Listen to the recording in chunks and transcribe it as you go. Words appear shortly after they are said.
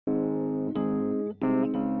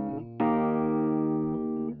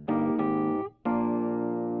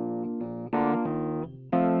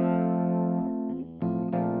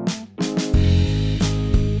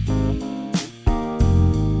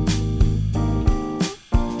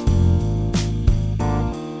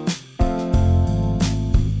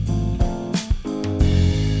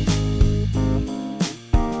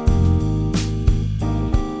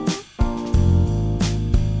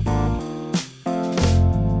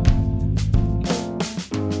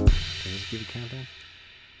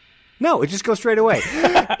No, it just goes straight away.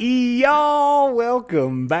 Y'all,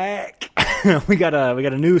 welcome back. we got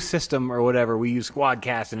a new system or whatever. We use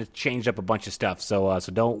Squadcast, and it's changed up a bunch of stuff. So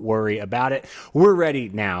don't worry about it. We're ready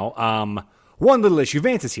now. One little issue.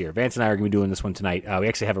 Vance is here. Vance and I are going to be doing this one tonight. We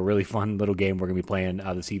actually have a really fun little game we're going to be playing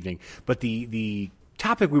this evening. But the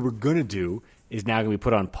topic we were going to do is now going to be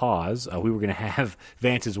put on pause. We were going to have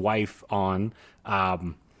Vance's wife on.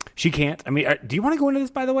 She can't. I mean, do you want to go into this,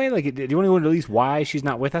 by the way? Like, do you want to go into at least why she's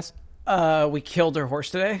not with us? We killed her horse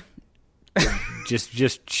today.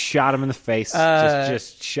 just shot him in the face.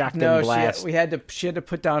 Just shocked him blast. She had to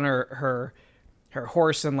put down her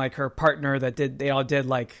horse and like her partner they all did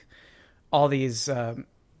like all these.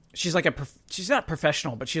 She's like she's not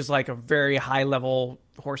professional, but she's like a very high level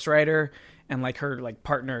horse rider, and like her like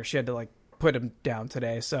partner, she had to like put him down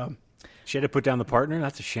today. So she had to put down the partner.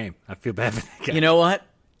 That's a shame. I feel bad for that guy. You know what?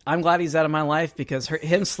 I'm glad he's out of my life because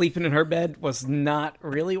him sleeping in her bed was not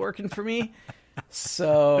really working for me.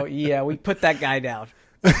 So yeah, we put that guy down.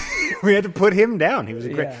 We had to put him down. He was a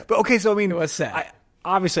great. Yeah. But okay, so I mean, it was sad.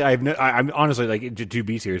 I'm honestly like to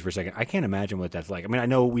be serious for a second. I can't imagine what that's like. I mean, I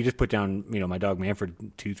know we just put down my dog Manfred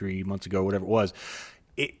 2-3 months ago, whatever it was.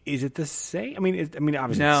 Is it the same? I mean,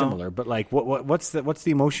 obviously it's similar, but like, what's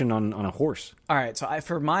the emotion on a horse? All right, so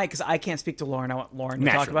because I can't speak to Lauren, I want Lauren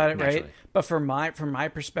to talk about it, right? But from my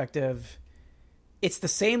perspective, it's the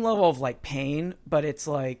same level of like pain, but it's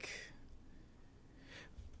like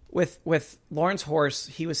with Lauren's horse,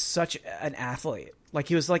 he was such an athlete. Like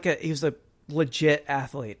he was a legit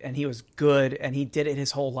athlete, and he was good, and he did it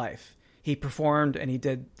his whole life. He performed and he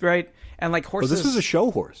did right. And like horses, this was a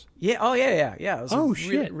show horse. Yeah. Oh yeah. It was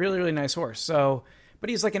shit. Really, really nice horse. So,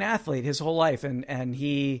 but he's like an athlete his whole life. And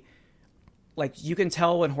he, like, you can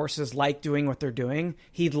tell when horses like doing what they're doing.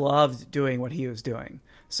 He loved doing what he was doing.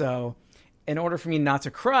 So in order for me not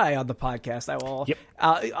to cry on the podcast, I will,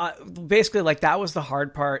 basically like that was the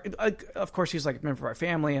hard part. Of course he's like a member of our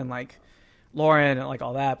family and like Lauren and like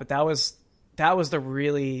all that. But that was the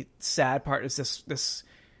really sad part is this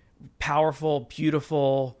powerful,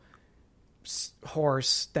 beautiful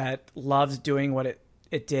horse that loved doing what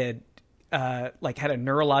it did, like had a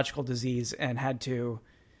neurological disease and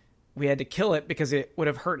we had to kill it because it would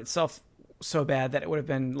have hurt itself so bad that it would have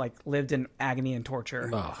been like lived in agony and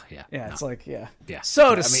torture. Oh yeah. Yeah. No. It's like, yeah.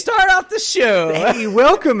 So start off the show. Hey,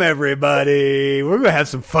 welcome everybody. We're going to have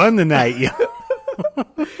some fun tonight.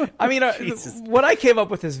 I mean, what I came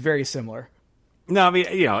up with is very similar. No, I mean,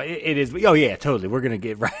 it is. Oh, yeah, totally. We're going to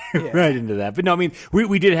get right into that. But no, I mean,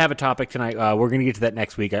 we did have a topic tonight. We're going to get to that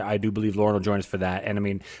next week. I do believe Lauren will join us for that. And I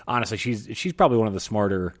mean, honestly, she's probably one of the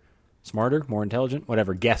smarter, more intelligent,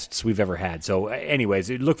 whatever guests we've ever had. So anyways,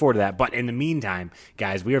 look forward to that. But in the meantime,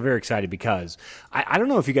 guys, we are very excited because I don't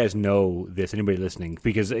know if you guys know this, anybody listening,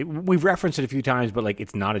 because we've referenced it a few times, but like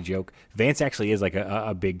it's not a joke. Vance actually is like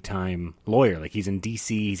a big time lawyer. Like he's in DC.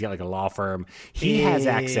 He's got like a law firm. He has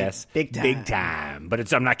access big time.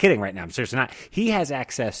 But I'm not kidding right now. I'm seriously not. He has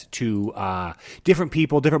access to different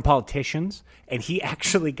people, different politicians, and he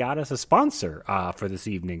actually got us a sponsor for this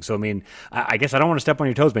evening. So I mean, I guess I don't want to step on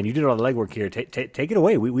your toes, man. You did all the legwork here. Take it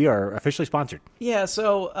away. We are officially sponsored. Yeah.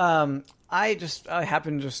 So I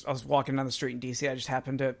was walking down the street in DC. I just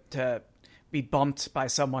happened to be bumped by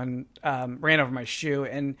someone, ran over my shoe,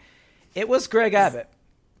 and it was Greg Abbott.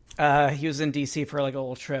 He was in DC for like a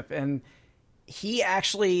little trip, and he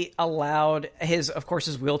actually allowed of course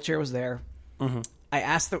his wheelchair was there. Mm-hmm.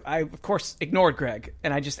 I of course ignored Greg,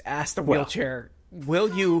 and I just asked the wheelchair, will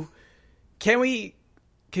you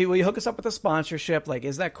hook us up with a sponsorship? Like,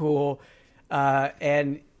 is that cool?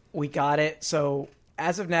 And we got it. So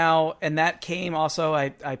as of now, and that came also, I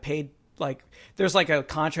paid like, there's like a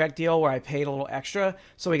contract deal where I paid a little extra.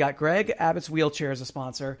 So we got Greg Abbott's wheelchair as a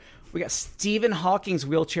sponsor. We got Stephen Hawking's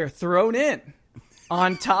wheelchair thrown in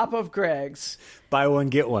on top of Greg's. Buy one,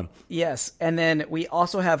 get one. Yes. And then we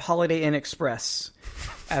also have Holiday Inn Express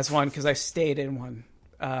as one because I stayed in one.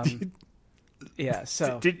 Yeah,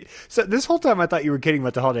 so this whole time I thought you were kidding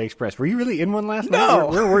about the Holiday Express. Were you really in one last night? No.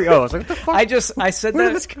 Where were you? Oh, I was like, what the fuck? I said Where that.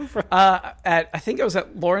 Did this come from? I think it was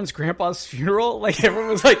at Lauren's grandpa's funeral. Like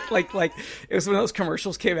everyone was like it was when those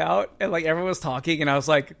commercials came out and like everyone was talking and I was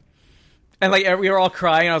like, and like we were all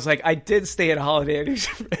crying. And I was like, I did stay at Holiday Inn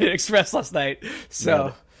Express last night.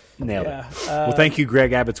 So nailed it. Well, thank you,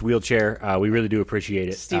 Greg Abbott's wheelchair. We really do appreciate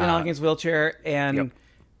it. Stephen Hawking's wheelchair and. Yep.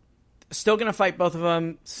 Still going to fight both of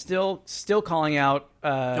them. Still calling out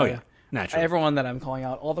naturally. Everyone that I'm calling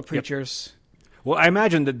out, all the preachers. Yep. Well, I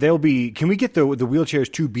imagine that they'll be... Can we get the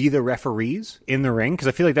wheelchairs to be the referees in the ring? Because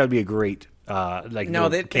I feel like that would be a great they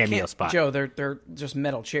cameo can't, spot. Joe, they're just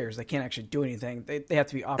metal chairs. They can't actually do anything. They have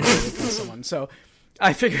to be operated by someone. So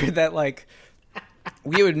I figured that like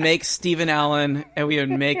we would make Stephen Allen and we would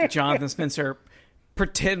make Jonathan Spencer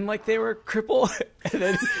pretend like they were crippled, and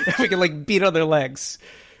then we could like beat on their legs.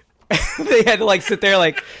 They had to like sit there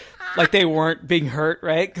like they weren't being hurt,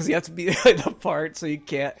 right? Because you have to be apart, so you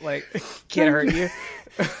can't hurt you.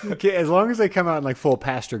 Okay, as long as they come out in like full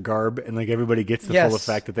pastor garb and like everybody gets the full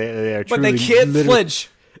effect that they are truly, but they can't flinch.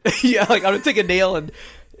 Yeah, like I'm gonna take a nail and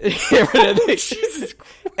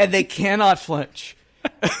and they cannot flinch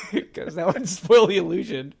because that would spoil the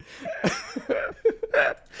illusion.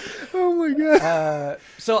 Oh my god!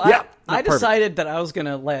 I decided that I was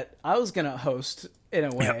gonna host in a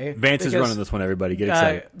way. Yep. Vance is running this one. Everybody get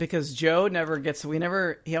excited because Joe never gets.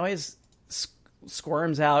 He always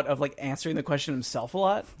squirms out of like answering the question himself a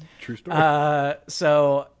lot. True story. And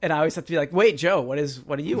I always have to be like, wait, Joe, what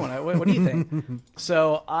do you want? What do you think?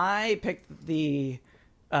 So I picked the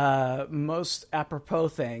most apropos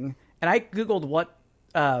thing, and I Googled what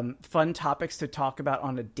fun topics to talk about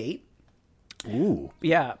on a date. Ooh.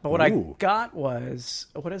 Yeah, but what I got was,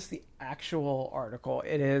 what is the actual article?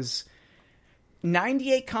 It is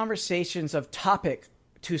 98 conversations of topic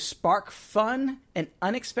to spark fun and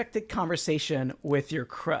unexpected conversation with your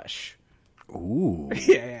crush. Ooh.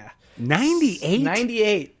 Yeah. 98?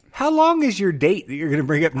 98. How long is your date that you're going to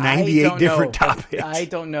bring up 98 different topics? I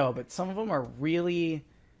don't know, but some of them are really,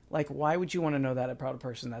 like, why would you want to know that about a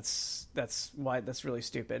person? That's really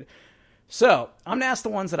stupid. So, I'm going to ask the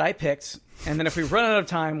ones that I picked, and then if we run out of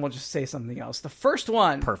time, we'll just say something else. The first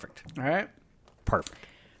one. Perfect. All right? Perfect.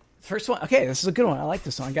 First one. Okay, this is a good one. I like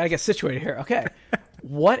this one. Got to get situated here. Okay.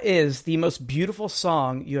 What is the most beautiful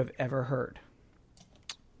song you have ever heard?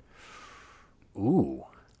 Ooh.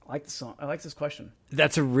 I like this song. I like this question.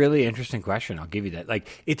 That's a really interesting question. I'll give you that. Like,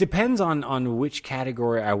 it depends on which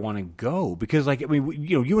category I want to go, because, like, I mean,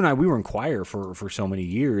 you and I, we were in choir for so many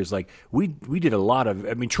years. Like, we did a lot of,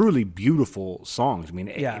 I mean, truly beautiful songs. I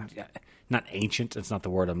mean, yeah. Not ancient. That's not the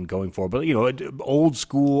word I'm going for, but old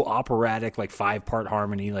school operatic, like 5-part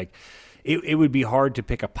harmony. Like, it would be hard to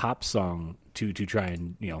pick a pop song to try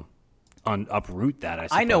and uproot that. I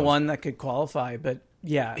suppose. I know one that could qualify, but.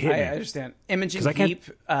 Yeah, I understand. Imogen Heap,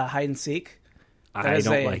 Hide and Seek. I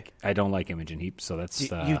don't like Imogen Heap, so that's...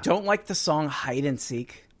 You don't like the song Hide and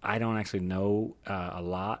Seek? I don't actually know a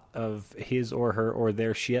lot of his or her or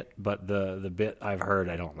their shit, but the bit I've heard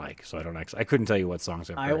I don't like, so I couldn't tell you what songs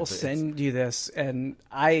I've heard. I will send you this, and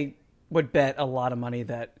I would bet a lot of money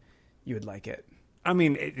that you would like it. I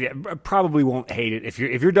mean, I probably won't hate it if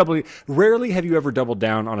you're doubling. Rarely have you ever doubled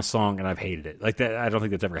down on a song and I've hated it like that. I don't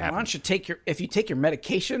think that's ever happened. Why don't you if you take your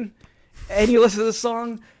medication and you listen to this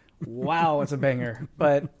song? Wow, it's a banger.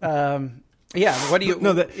 But yeah, what do you?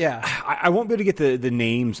 No, yeah, I won't be able to get the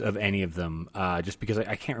names of any of them just because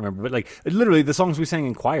I can't remember. But like literally, the songs we sang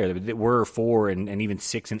in choir that were 4 and even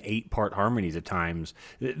 6 and 8-part harmonies at times.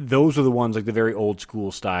 Those are the ones like the very old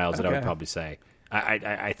school styles that I would probably say.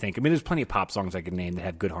 I think. I mean, there's plenty of pop songs I could name that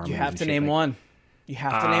have good harmonies. You have to name one. You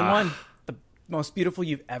have to name one. The most beautiful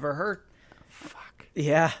you've ever heard. Fuck.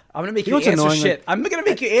 Yeah. I'm going to make you answer shit. I'm going to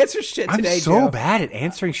make you answer shit today, I'm so bad at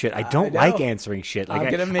answering shit. I don't like answering shit. Like,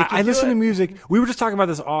 I'm going to make you I listen to music. We were just talking about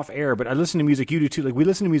this off air, but I listen to music. You do too. Like, we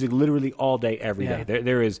listen to music literally all day, every day.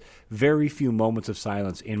 There is very few moments of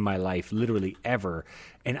silence in my life, literally ever.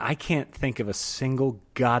 And I can't think of a single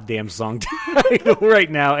goddamn song title right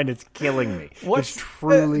now, and it's killing me. It's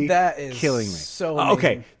truly killing me. So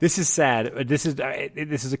okay, this is sad. This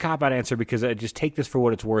is a cop-out answer because I just take this for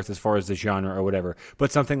what it's worth as far as the genre or whatever.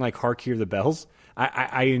 But something like "Hark Hear the Bells,"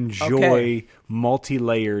 I enjoy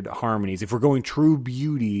multi-layered harmonies. If we're going true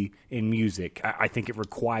beauty in music, I think it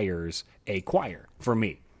requires a choir for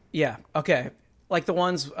me. Yeah. Okay. Like the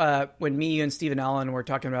ones when me, you, and Stephen Allen were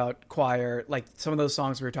talking about choir, like some of those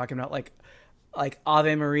songs we were talking about, like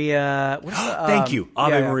Ave Maria. What is the, Thank you,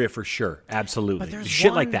 Ave Maria for sure, absolutely.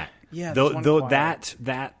 Shit like that. Yeah, though that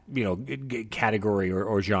category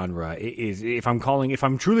or genre is if I'm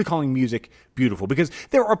truly calling music beautiful, because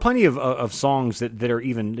there are plenty of songs that are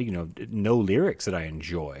even no lyrics that I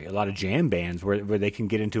enjoy. A lot of jam bands where they can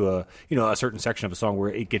get into a certain section of a song where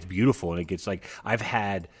it gets beautiful and it gets like I've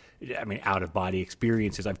had. I mean, out-of-body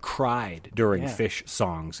experiences. I've cried during Fish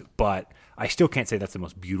songs, but I still can't say that's the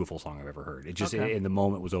most beautiful song I've ever heard. It just, in the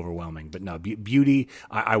moment, was overwhelming. But no, beauty,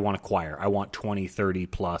 I want a choir. I want 20, 30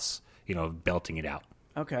 plus, belting it out.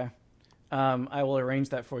 Okay. I will arrange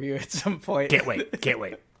that for you at some point. Can't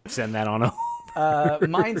wait. Send that on over.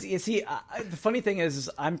 Mine's, the funny thing is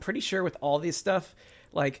I'm pretty sure with all these stuff,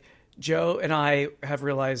 like, Joe and I have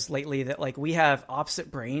realized lately that like we have opposite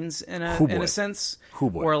brains in a sense.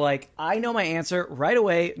 Where like I know my answer right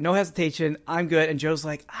away, no hesitation, I'm good, and Joe's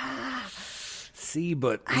like, see,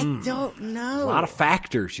 but I don't know. a lot of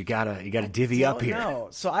factors you gotta divvy up here. No,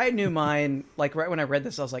 so I knew mine like right when I read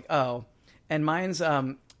this. I was like, oh, and mine's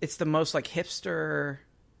it's the most like hipster.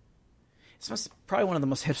 It's probably one of the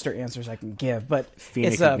most hipster answers I can give, but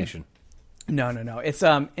Phoenix it's Ignition. No. It's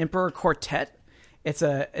Emperor Quartet. It's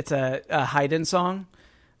a Haydn song.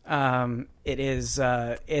 It is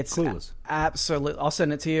it's Clueless. Absolutely. I'll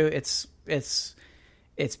send it to you.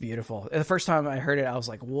 It's beautiful. The first time I heard it, I was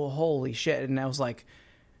like, "Whoa, holy shit!" And I was like,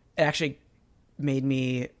 it actually made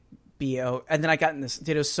me and then I got in this.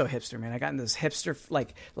 Dude, it was so hipster, man. I got in this hipster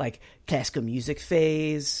like classical music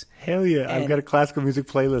phase. Hell yeah! I've got a classical music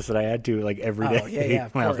playlist that I add to like every day. Yeah,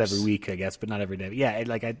 of well, course. every week, I guess, but not every day. Yeah,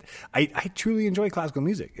 I truly enjoy classical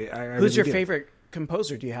music. I Who's really your do. favorite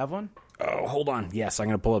composer? Do you have one? Oh, hold on. Yes, I'm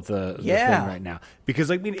going to pull up the thing right now because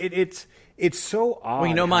I mean it's so odd. Well,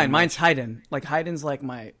 you know mine. Mine's Haydn. Like Haydn's like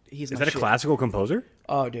my. He's Is my that shit. a classical composer?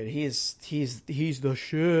 Oh, dude, he's the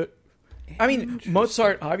shit. I mean,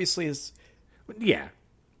 Mozart obviously is. Yeah.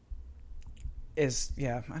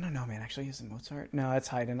 Yeah, I don't know, man. Actually, is it Mozart? No, it's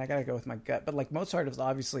Haydn. I gotta go with my gut. But like Mozart is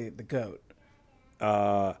obviously the goat.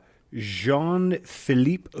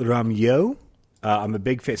 Jean-Philippe Rameau. I'm a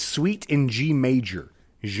big fan. Suite in G major.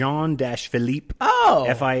 Jean-Philippe. Oh.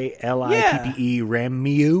 Philippe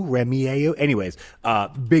Rameau. Anyways,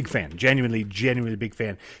 big fan. Genuinely big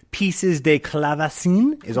fan. Pieces de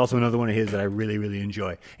Clavecin is also another one of his that I really, really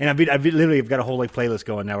enjoy. And I've literally got a whole like playlist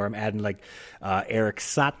going now where I'm adding like Eric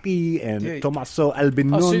Satie and Tommaso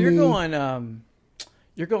Albinoni. Oh, so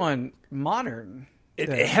you're going modern.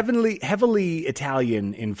 Heavily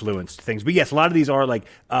Italian influenced things, but yes, a lot of these are like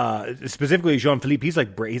specifically Jean-Philippe. He's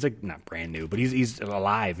like not brand new, but he's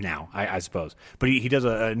alive now, I suppose. But he does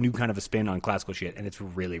a new kind of a spin on classical shit, and it's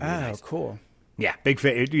really nice. Oh, cool. Yeah, big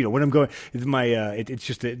fan. You know, when I'm going, it's my it's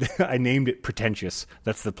just I named it Pretentious.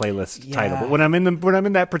 That's the playlist title. But when I'm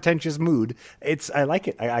in that pretentious mood, I like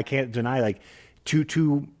it. I can't deny like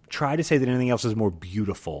to try to say that anything else is more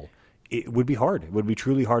beautiful. It would be hard. It would be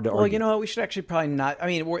truly hard to argue. Well, you know what? We should actually probably not. I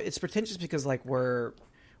mean, it's pretentious because like we're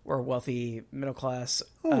wealthy, middle class.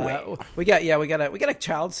 We got a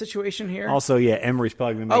child situation here. Also, yeah, Emery's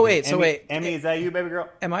probably going to make. Oh wait, Emmy, is that you, baby girl?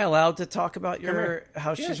 Am I allowed to talk about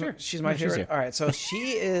how sure. she's my favorite? All right, so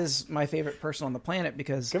she is my favorite person on the planet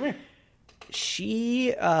because Come here.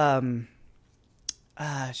 She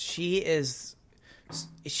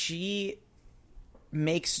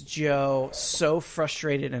makes Joe so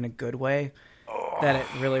frustrated in a good way that it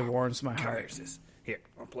really warms my heart. Here,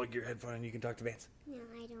 I'll plug your headphone and you can talk to Vance. No,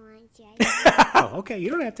 I don't want to. Oh, okay. You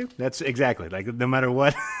don't have to. That's exactly like no matter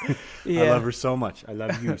what. Yeah. I love her so much. I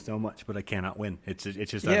love you so much, but I cannot win. It's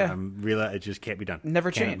just Yeah. I'm real. It just can't be done.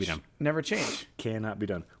 Never Cannot change. Be done. Never change. Cannot be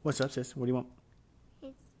done. What's up, sis? What do you want?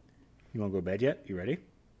 You want to go to bed yet? You ready?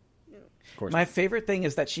 No. Of course. My favorite thing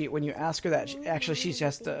is that when you ask her that,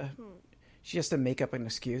 she has to make up an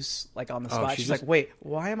excuse like on the spot. She's like, "Wait,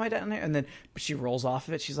 why am I down there?" And then she rolls off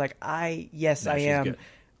of it. She's like, I am. Good.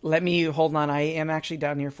 Let me hold on. I am actually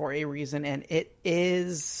down here for a reason, and it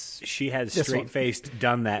is. She has straight faced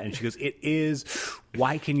done that, and she goes, "It is.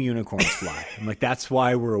 Why can unicorns fly?" I'm like, "That's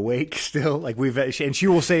why we're awake still." Like and she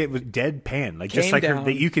will say it was deadpan, like just like her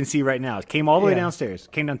that you can see right now. It came all the way downstairs.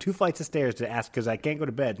 Came down 2 flights of stairs to ask because I can't go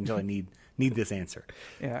to bed until I need this answer.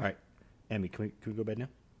 Yeah. All right, Emmy, can we go to bed now?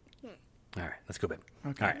 All right, let's go to bed.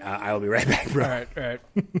 Okay. All right, I'll be right back, bro. All right.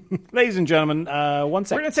 Ladies and gentlemen, 1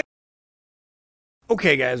 second. We're gonna take.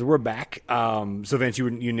 Okay, guys, we're back. So, Vince, you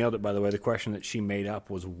nailed it, by the way. The question that she made up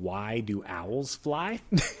was, why do owls fly?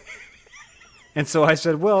 And so I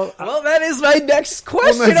said, well, that is my next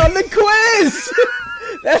question on the quiz.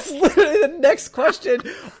 That's literally the next question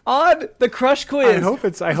on the Crush quiz.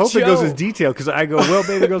 I hope it goes as detailed because I go, well,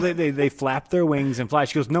 baby girl, they flap their wings and fly.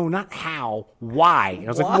 She goes, no, not how, why? And I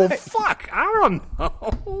was like, well, fuck, I don't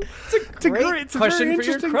know. It's a great question for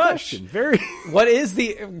your crush. Very. What is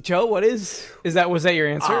Joe? Was that your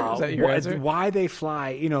answer? Is that your answer? Why they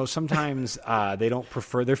fly? You know, sometimes they don't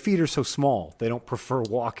prefer. Their feet are so small, they don't prefer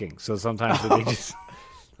walking. So sometimes they just.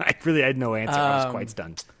 I had no answer. I was quite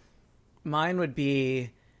stunned. Mine would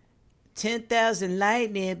be 10,000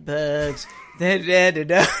 lightning bugs.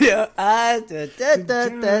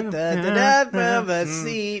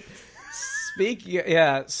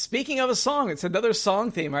 Speaking of a song, it's another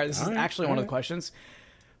song theme. All right, this is actually one of the questions.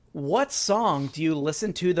 What song do you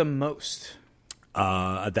listen to the most?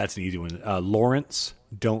 That's an easy one. Lawrence,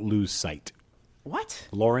 Don't Lose Sight. What?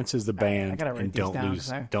 Lawrence is the band, gotta write and these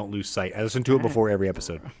down, don't lose sight. I listen to it before every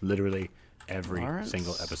episode, literally every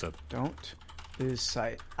single episode. Don't lose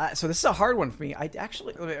sight. So this is a hard one for me. I'd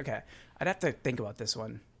have to think about this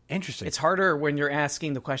one. Interesting. It's harder when you're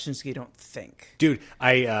asking the questions you don't think. Dude,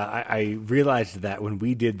 I realized that when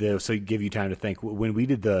we did so give you time to think, when we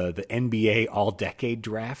did the NBA all-decade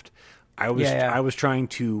draft, I was trying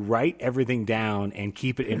to write everything down and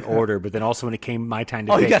keep it in order, but then also when it came my time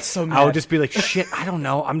to pick, you got so mad. I would just be like, shit, I don't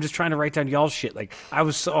know. I'm just trying to write down y'all's shit. Like, I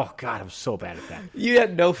was so bad at that. You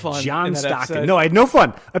had no fun. John in that Stockton. episode. No, I had no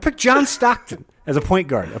fun. I picked John Stockton as a point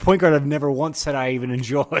guard. A point guard I've never once said I even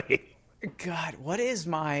enjoy. God, what is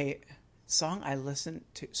my song that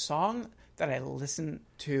I listen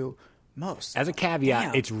to most? As a caveat,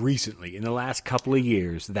 Damn. it's recently, in the last couple of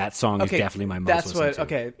years, that song is definitely my most listened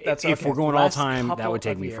to. If we're going all time, that would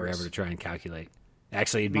take me forever to try and calculate.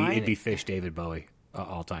 Actually, it'd be Fish, David Bowie,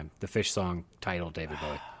 all time. The Fish song title, David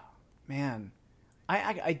Bowie. Man,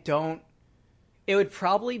 I don't. It would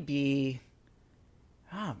probably be.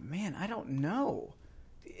 Oh man, I don't know.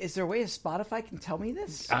 Is there a way Spotify can tell me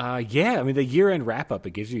this? Yeah, I mean, the year-end wrap-up,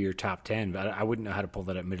 it gives you your top 10, but I wouldn't know how to pull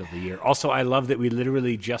that up middle of the year. Also, I love that we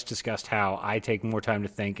literally just discussed how I take more time to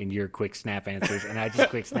think and you're quick snap answers, and I just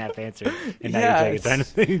quick snap answer, and now you're taking time to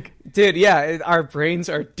think. Dude, yeah, our brains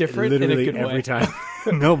are different literally in a good every way. time,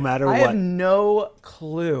 no matter what. I have no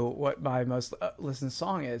clue what my most listened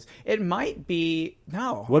song is. It might be,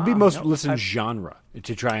 no. What'd be most listened genre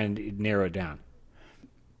to try and narrow it down?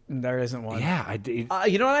 There isn't one. Yeah,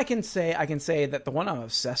 you know what I can say? I can say that the one I'm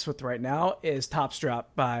obsessed with right now is "Tops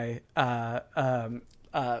Drop" by Pat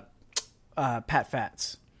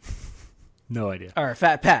Fats. No idea. Or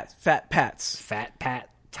Fat Pats. Fat Pat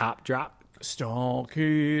Top Drop. Stone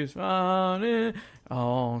keeps running,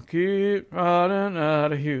 I'll keep running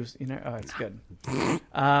out of Houston. You know, oh, it's good.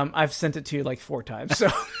 I've sent it to you like 4 times. So,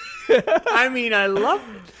 I mean, I love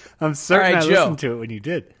it. I'm certain All right, I Joe. listened to it when you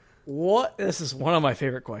did. this is one of my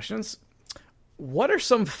favorite questions. What are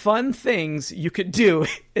some fun things you could do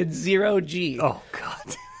in 0G? Oh,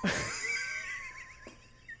 God.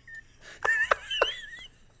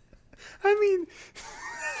 I mean,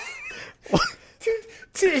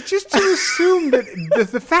 just to assume that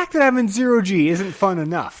the fact that I'm in 0G isn't fun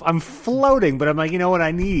enough. I'm floating, but I'm like, you know what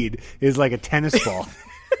I need is like a tennis ball.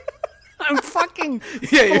 I'm fucking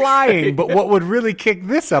flying, but what would really kick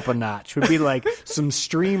this up a notch would be like some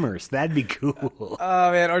streamers. That'd be cool.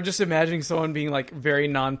 Oh man, or just imagining someone being like very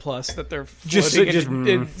nonplussed that they're Just- floating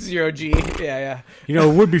in 0G. Yeah. You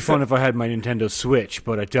know, it would be fun if I had my Nintendo Switch,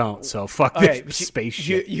 but I don't, so fuck Okay, this space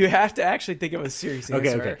shit. you have to actually think of a serious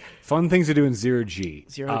answer. Okay. Fun things to do in 0G.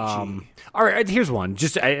 0G. All right, here's one.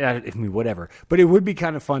 Just, I mean, whatever. But it would be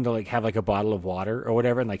kind of fun to like have like a bottle of water or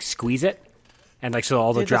whatever and like squeeze it. And like so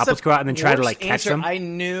all the Dude, that's droplets the go out and then try to worst like catch answer. them. I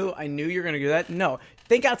knew you were going to do that. No,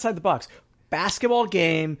 think outside the box. Basketball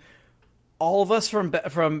game. All of us from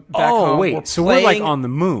back home. Oh, wait. So we're like playing- on the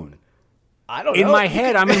moon. I don't know. In my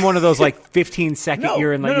head, I'm in one of those like 15-second No,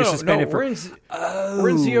 you're in like no, you're no, suspended no, for. we're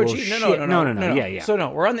in ZOG. shit. No. Yeah. So no,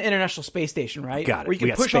 we're on the International Space Station, right? Got it. Where you can we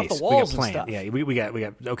got push space. off the walls we got and stuff. Yeah, we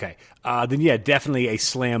got. Okay. Then yeah, definitely a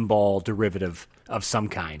slam ball derivative of some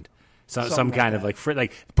kind. Some Something kind like of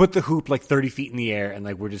like put the hoop like 30 feet in the air and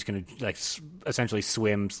like we're just gonna like essentially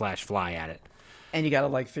swim/fly at it. And you got to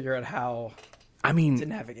like figure out how I to mean,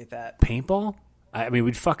 navigate that. paintball. I mean,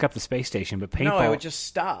 we'd fuck up the space station, but paintball. No, it would just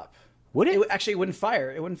stop. Would it? Actually, it wouldn't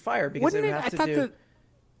fire. It wouldn't fire because Wouldn't it it? would I have to thought do. that.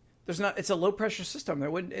 There's not. It's a low pressure system.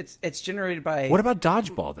 There wouldn't. It's generated by. What about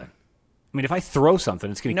dodgeball then? I mean, if I throw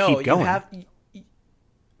something, it's going to no, keep going. you have.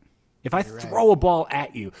 If I throw a ball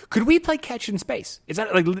at you, could we play catch in space? Is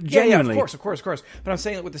that like Yeah, genuinely? of course. But I'm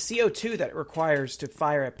saying that with the CO2 that it requires to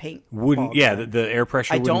fire a paint. Wouldn't the air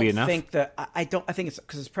pressure I wouldn't don't be enough? think that. I don't. I think it's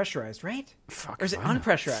because it's pressurized, right? Fuck or is if it I know.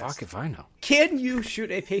 unpressurized? Fuck if I know. Can you shoot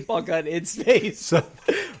a paintball gun in space?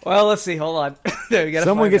 Well, let's see. Hold on. There, we gotta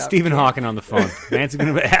Someone find get out. Stephen Hawking on the phone. Vance is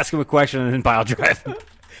going to ask him a question and then pile drive.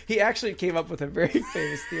 He actually came up with a very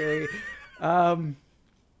famous theory.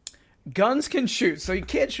 Guns can shoot, so you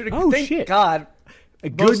can't shoot a Oh, thank shit. God.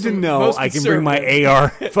 Good to know. most I can bring my conservative.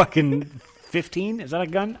 AR fucking 15. Is that a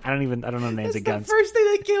gun? I don't know the names That's of the guns. first thing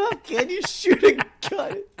that came up. Can you shoot a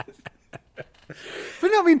gun? But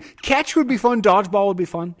no, I mean, catch would be fun. Dodgeball would be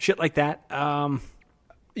fun. Shit like that.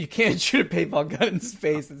 You can't shoot a paintball gun in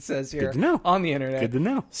space, it says here Good to know. on the internet. Good to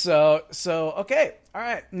know. So okay. All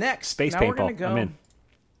right, next. Space now we're gonna paintball. go, I'm in.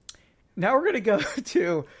 Now we're going to go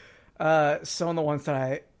to some of the ones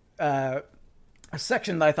that a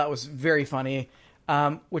section that I thought was very funny,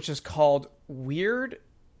 which is called Weird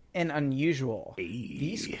and Unusual.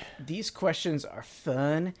 These questions are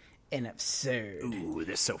fun and absurd. Ooh,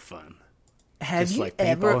 they're so fun. Have Just you like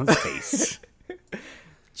ever... paintball in space.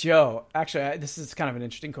 Joe, actually, this is kind of an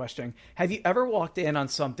interesting question. Have you ever walked in on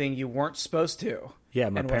something you weren't supposed to, Yeah,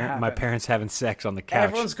 and what my happened. parents having sex on the couch.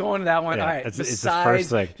 Everyone's going to that one. Yeah, All right, it's the besides first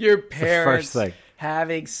thing. your It's the first parents thing.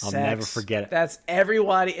 having sex, I'll never forget it. That's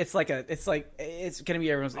everybody. It's gonna be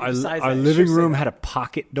everyone's. Besides Our that, living sure, room say had a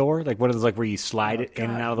pocket door, like one of those like where you slide it in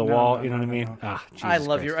and God, out of the no, wall. no, You know no, what I mean? no. Ah, Jesus I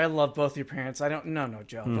love Christ. I love both your parents. I don't. No,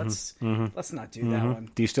 Joe. Let's not do that one.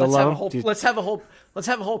 Do you still let's love have a them? whole, Do you- Let's have a whole. Let's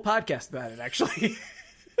have a whole podcast about it. Actually.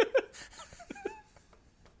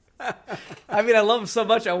 I mean, I love them so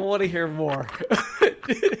much. I want to hear more.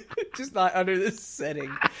 Just not under this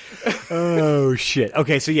setting. Oh shit.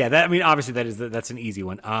 Okay, so yeah, that I mean, obviously that's an easy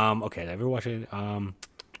one. Okay, have you ever watched it?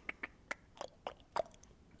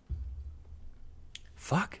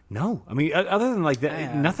 Fuck no. I mean, other than like that,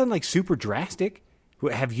 Yeah. nothing like super drastic.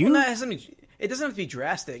 Have you? No, it doesn't have to be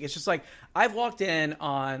drastic. It's just like I've walked in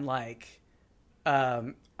on like, I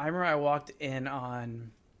remember I walked in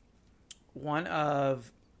on one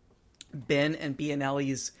of Ben and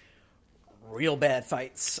Bianelli's real bad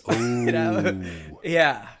fights. You know?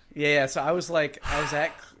 Yeah. So I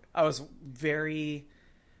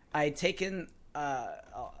had taken, I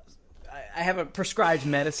have a prescribed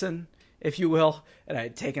medicine, if you will, and I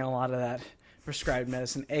had taken a lot of that prescribed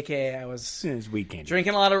medicine, aka I was It's weed candy.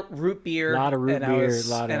 drinking a lot of root beer, A lot of root and beer, a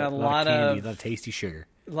lot of candy, a lot of tasty sugar,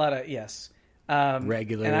 yes,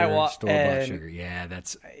 regular and I store-bought sugar. Yeah,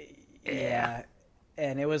 that's yeah,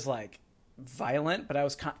 and it was like violent, but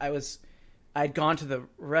I'd gone to the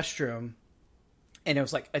restroom, and it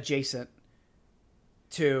was like adjacent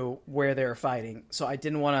to where they were fighting, so I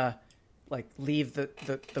didn't want to like leave the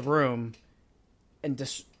room and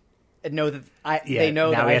just. And know that they know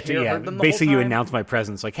that I heard them the basically, whole you time. announce my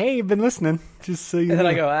presence, like, "Hey, you've been listening." Just so you And know. then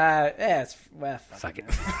I go, fuck Suck it.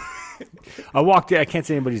 I walked in, I can't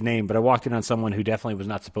say anybody's name, but I walked in on someone who definitely was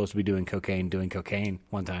not supposed to be doing cocaine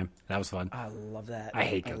one time. That was fun. I love that. I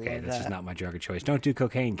hate cocaine. love That's just that. not my drug of choice. Don't do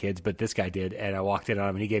cocaine, kids, but this guy did. And I walked in on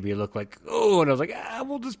him and he gave me a look like, oh, and I was like,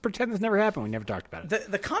 we'll just pretend this never happened. We never talked about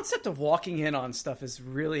it. The concept of walking in on stuff is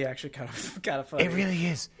really actually kind of funny. It really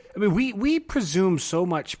is. I mean, we presume so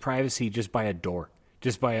much privacy just by a door,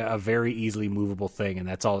 just by a very easily movable thing. And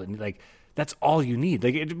that's all, like, that's all you need.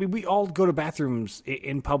 Like, we all go to bathrooms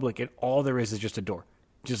in public and all there is just a door.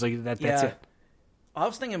 Just like that. That's it. I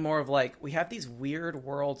was thinking more of like we have these weird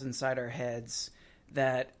worlds inside our heads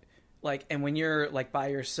that like, and when you're like by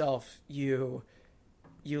yourself, you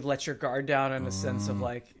let your guard down in a sense of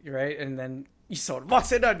like, right, and then someone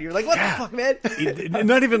walks in on you, you're like, what the fuck, man?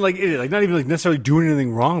 not even like necessarily doing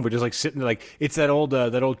anything wrong, but just like sitting there, like it's that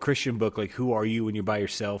old Christian book, like who are you when you're by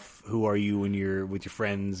yourself? Who are you when you're with your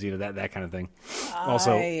friends? You know, that kind of thing.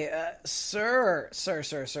 Also, sir,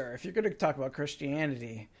 if you're going to talk about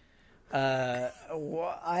Christianity, I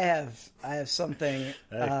have something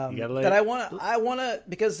that I want to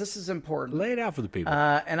because this is important. lay it out for the people.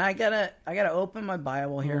 And I gotta open my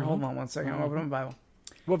Bible here. Hold on one second. I'll open my Bible.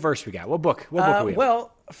 What verse we got? What book? What book are we?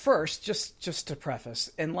 Well, first, just to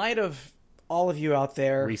preface, in light of all of you out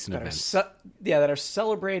there Recent that events. that are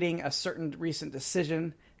celebrating a certain recent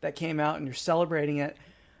decision that came out, and you're celebrating it,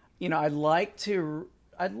 you know, I'd like to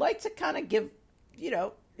kind of give, you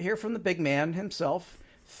know, hear from the big man himself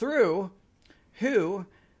through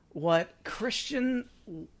what Christians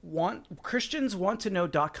want to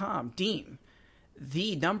know.com deem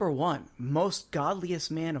the number one most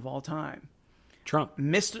godliest man of all time. Trump.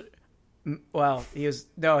 Well, he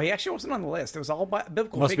actually wasn't on the list. It was all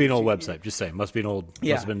biblical. Must be an old figures. website. Just saying. Must be an old.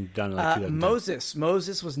 Yeah. Must have been done in like 2010.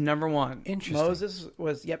 Moses was number one. Interesting. Moses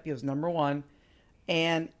was he was number one.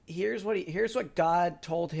 And here's what God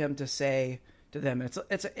told him to say to them. And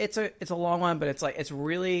it's a long one, but it's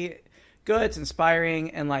really good. It's inspiring,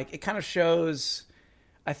 and like it kind of shows,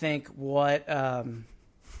 I think what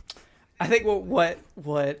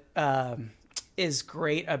is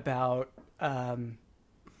great about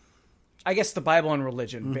I guess the Bible and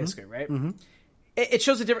religion, basically, right? Mm-hmm. It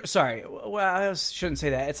shows a different. Sorry, well, I shouldn't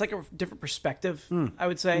say that. It's like a different perspective. I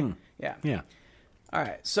would say, yeah. All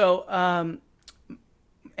right. So,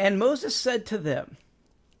 and Moses said to them,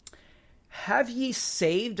 "Have ye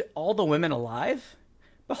saved all the women alive?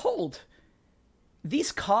 Behold,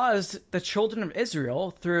 these caused the children of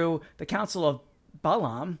Israel through the counsel of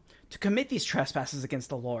Balaam to commit these trespasses against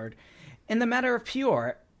the Lord in the matter of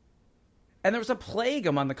Peor. And there was a plague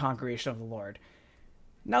among the congregation of the Lord.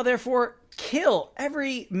 Now therefore kill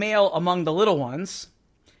every male among the little ones,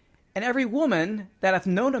 and every woman that hath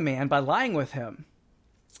known a man by lying with him.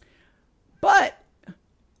 But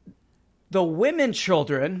the women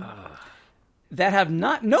children that have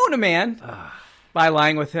not known a man by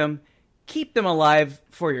lying with him, keep them alive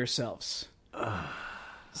for yourselves."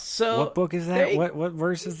 So What book is that? What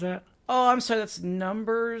verse is that? Oh, I'm sorry. That's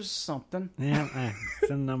Numbers something. Yeah,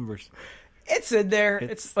 it's in Numbers. It's in there.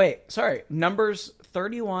 It's Numbers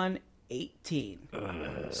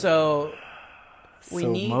 31:18. So we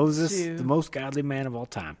need Moses, to... the most godly man of all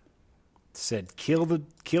time, said, "Kill the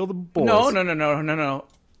boys." No. I'm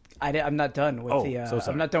not done with sorry.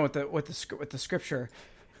 I'm not done with the scripture.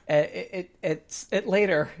 It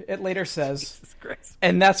later says,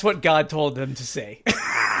 and that's what God told them to say.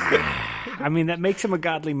 I mean, that makes him a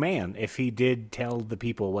godly man if he did tell the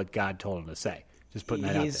people what God told him to say. Just putting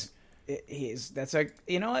that out there. That's like,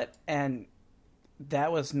 you know what? And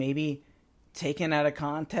that was maybe taken out of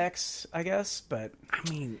context, I guess. But I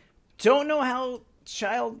mean, don't know how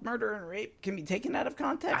child murder and rape can be taken out of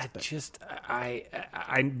context. I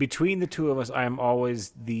between the two of us, I am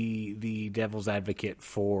always the devil's advocate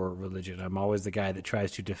for religion. I'm always the guy that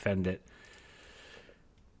tries to defend it.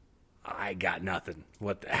 I got nothing.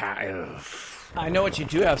 I know what you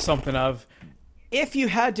do have something of. If you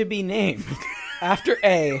had to be named after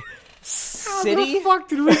a city, how the fuck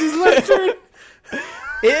did we just let turn?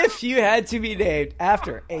 If you had to be named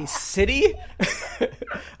after a city,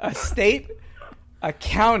 a state, a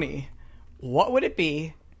county, what would it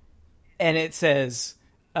be? And it says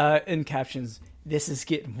in captions, "This is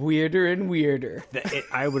getting weirder and weirder."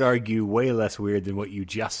 I would argue way less weird than what you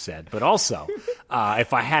just said. But also,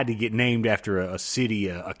 if I had to get named after a city,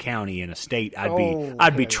 a county, and a state,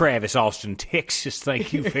 I'd be Travis Austin Tix. Just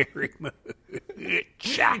thank you very much.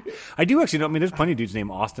 I do actually know. I mean, there's plenty of dudes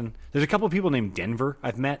named Austin. There's a couple of people named Denver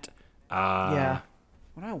I've met. Yeah.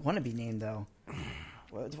 What do I want to be named though?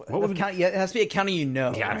 County, it has to be a county you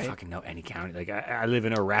know. Yeah, I don't fucking know any county. Like I live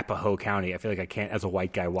in Arapahoe County. I feel like I can't, as a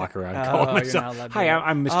white guy, walk around calling myself. Hi,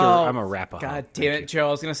 I'm Mr. I'm Arapahoe. God damn it, Joe!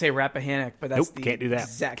 I was gonna say Rappahannock, but that's can't do that.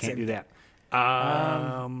 Can't do that.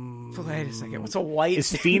 Wait a second. What's a white?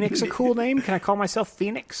 Is Phoenix a cool name? Can I call myself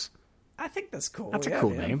Phoenix? I think that's cool. That's a cool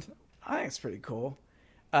name. I think it's pretty cool.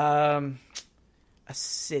 A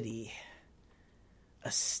city,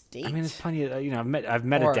 a state. I mean, there's plenty of I've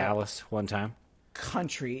met a Dallas one time.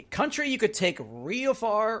 Country you could take real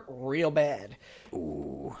far, real bad.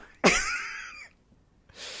 Ooh.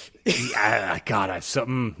 God, I've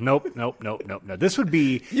something. Nope. This would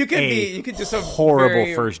be you could do some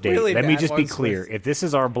horrible first date. Really Let me just be clear. If this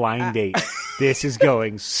is our blind date, this is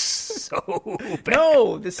going so bad.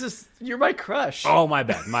 No, you're my crush. Oh, my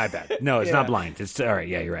bad. No, it's not blind. It's all right.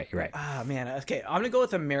 Yeah, you're right. Ah, man. Okay, I'm gonna go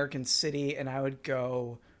with American City, and I would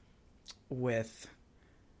go with.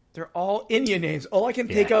 They're all Indian names. All I can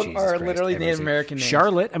think of are literally Native American names.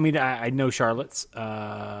 Charlotte. I mean, I know Charlotte's.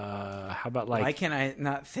 How about like? Why can I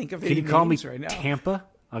not think of any names right now? Tampa?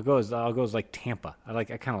 I'll go as like Tampa. I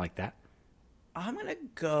kind of like that. I'm gonna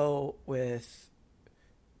go with.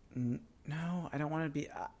 No, I don't want to be.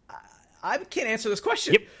 I can't answer this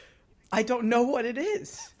question. Yep. I don't know what it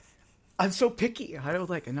is. I'm so picky. I don't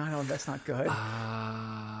like. No, that's not good.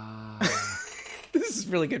 This is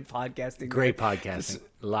really good podcasting. Great podcasting.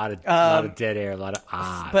 A lot of dead air. A lot of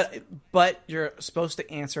ahs. But you're supposed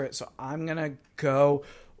to answer it, so I'm gonna go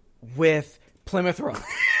with Plymouth Rock.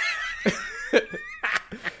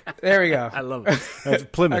 There we go. I love it. That's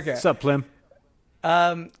Plymouth. Okay. What's up, Plym?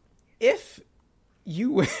 If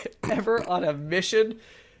you were ever on a mission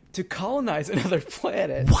to colonize another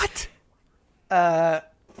planet,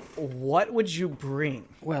 what would you bring?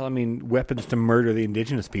 Well, I mean, weapons to murder the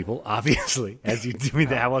indigenous people, obviously. As you do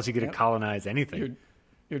that, how else are you going to colonize anything?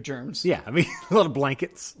 Your germs. Yeah, I mean, a lot of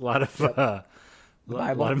blankets, a lot of... a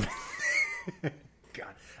lot of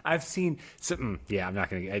God, I've seen... yeah, I'm not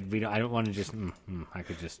going to... I don't want to just... I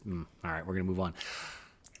could just... All right, we're going to move on.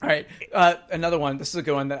 All right, another one. This is a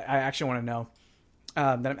good one that I actually want to know,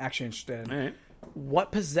 that I'm actually interested in. All right.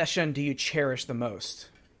 What possession do you cherish the most?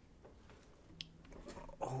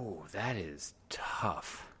 Oh, that is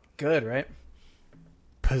tough. Good, right?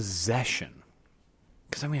 Possession.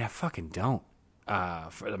 Because, I mean, I fucking don't.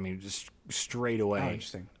 Just straight away. Oh,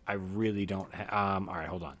 interesting. I really don't. All right,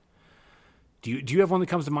 hold on. Do you have one that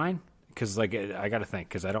comes to mind? Because, like, I got to think.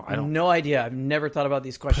 Because I don't. No idea. I've never thought about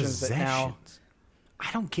these questions. Possessions. But now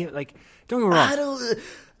I don't get, like, don't get me wrong. I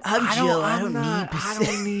don't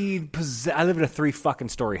need I live in a 3 fucking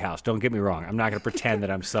story house. Don't get me wrong. I'm not going to pretend that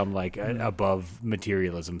I'm some like above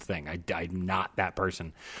materialism thing. I'm not that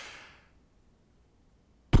person.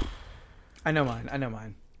 I know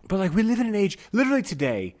mine. But like we live in an age. Literally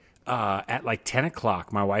today, at like 10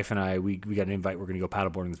 o'clock, my wife and I we got an invite. We're going to go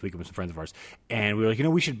paddleboarding this weekend with some friends of ours, and we were like,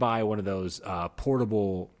 we should buy one of those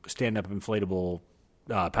portable stand-up inflatable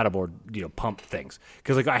paddleboard, pump things.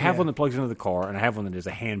 Because like I have one that plugs into the car, and I have one that is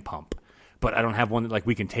a hand pump. but I don't have one that like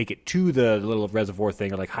we can take it to the little reservoir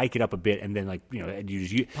thing or like hike it up a bit and then like you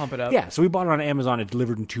just Pump it up. Yeah, so we bought it on Amazon. It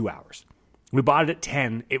delivered in 2 hours. We bought it at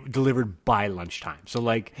 10. It delivered by lunchtime. So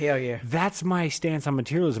like, hell yeah, that's my stance on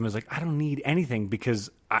materialism. Is like I don't need anything because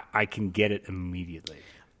I can get it immediately.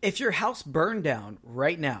 If your house burned down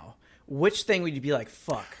right now, which thing would you be like,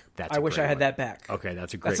 fuck? I wish I had that back. Okay,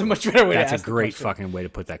 that's a great. That's a much better way. That's to ask a great the fucking way to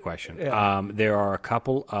put that question. Yeah. There are a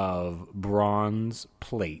couple of bronze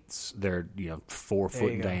plates. They're 4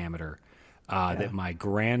 foot in go. diameter. That my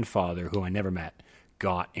grandfather, who I never met,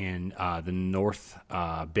 got in the north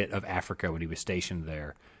bit of Africa when he was stationed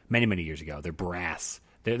there many years ago. They're brass.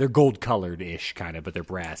 They're gold colored ish kind of, but they're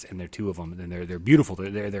brass, and they're 2 of them, and they're beautiful.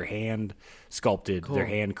 They're hand sculpted. Cool. They're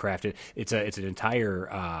handcrafted. It's an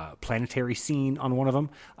entire planetary scene on one of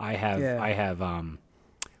them. I have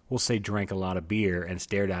we'll say drank a lot of beer and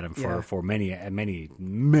stared at him for many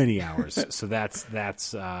hours. So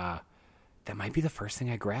that might be the first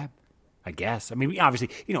thing I grab. I guess. I mean, obviously,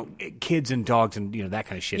 kids and dogs and that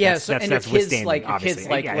kind of shit. Yeah, that's your withstanding. kids like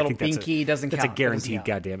Obviously, little Binky doesn't count. That's a guaranteed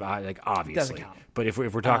goddamn. Obviously, doesn't count. But if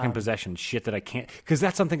we're talking possession, shit that I can't, because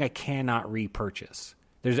that's something I cannot repurchase.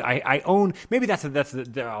 I own, maybe that's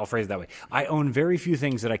I'll phrase it that way. I own very few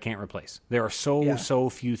things that I can't replace. There are so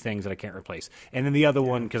few things that I can't replace. And then the other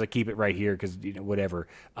one, because I keep it right here, because whatever.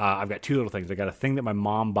 I've got 2 little things. I got a thing that my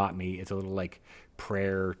mom bought me. It's a little like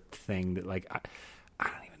prayer thing that like I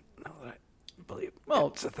don't even know that I believe. Well,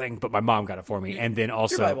 it's a thing, but my mom got it for me. And then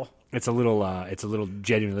also, it's a little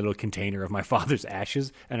genuine little container of my father's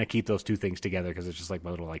ashes, and I keep those 2 things together because it's just like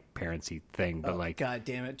my little like parentsy thing. But like, God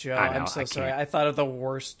damn it, Joe! I'm so sorry. I thought of the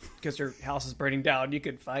worst because your house is burning down. You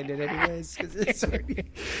could find it anyways.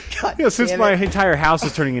 God, since my entire house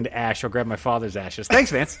is turning into ash, I'll grab my father's ashes.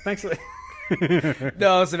 Thanks, Vance. Thanks.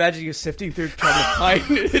 No, I was imagining you sifting through trying to find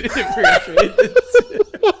it.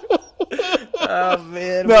 Oh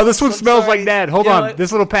man! No, this one smells like Dad. Hold on,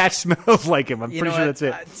 this little patch smells like him. I'm pretty sure that's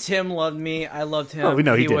it. Tim loved me. I loved him. Oh, we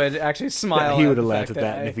know he did. Would actually smile. He would have laughed at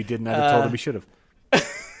that, and if he didn't, I'd have told him he should have.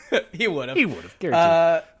 He would have. He would have.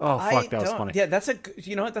 Guaranteed. That was funny. Yeah, that's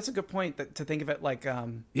that's a good point to think of it like.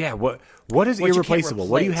 Yeah. What is irreplaceable?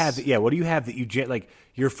 What do you have? What do you have that you like?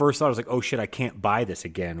 Your first thought was like, oh shit, I can't buy this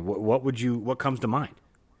again. What comes to mind?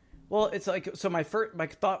 Well, it's like my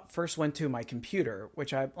thought first went to my computer,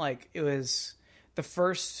 which I like. It was the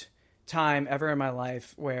first time ever in my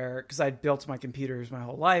life because I'd built my computers my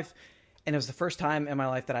whole life, and it was the first time in my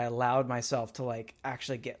life that I allowed myself to like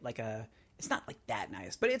actually get like it's not like that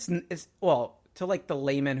nice, but it's to like the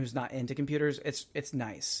layman who's not into computers, it's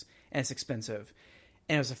nice and it's expensive,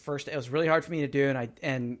 and it was really hard for me to do,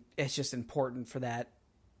 and it's just important for that,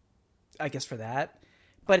 I guess, for that.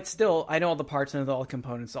 But it's still, I know all the parts and all the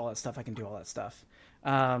components, all that stuff. I can do all that stuff.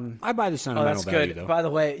 I buy the sentimental value, though. By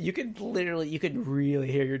the way, you could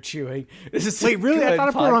really hear your chewing. This is wait, really? I thought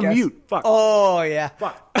I put it on mute. Fuck. Oh yeah.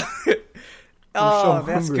 Fuck. Oh,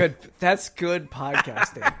 that's good. That's good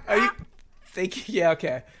podcasting. Are you thinking? Yeah.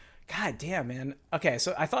 Okay. God damn, man. Okay,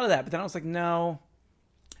 so I thought of that, but then I was like, no.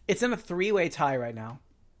 It's in a 3-way tie right now.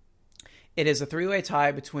 It is a 3-way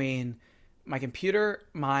tie between my computer,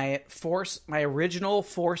 my original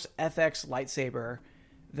Force FX lightsaber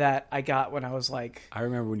that I got when I was like... I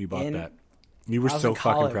remember when you bought that. You were so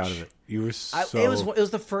fucking proud of it. You were so... It was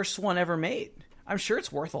the first one ever made. I'm sure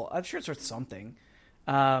it's worth something.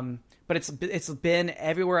 But it's been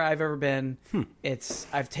everywhere I've ever been.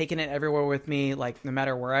 I've taken it everywhere with me, like no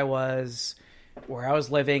matter where I was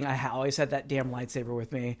living, I always had that damn lightsaber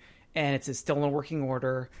with me, and it's still in working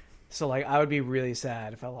order. So like I would be really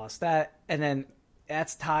sad if I lost that. And then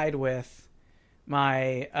that's tied with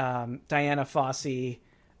my Diana Fossey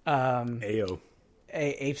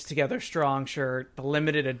Apes Together Strong shirt, the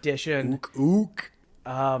limited edition. Ook.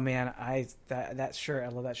 Oh man, that shirt, I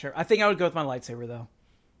love that shirt. I think I would go with my lightsaber though.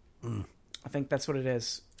 I think that's what it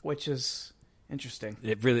is, which is interesting.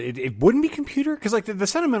 It wouldn't be computer, because like the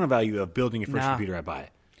sentimental value of building your first computer, I buy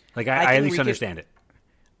it. Like I at least understand it.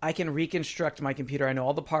 I can reconstruct my computer. I know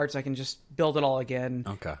all the parts. I can just build it all again.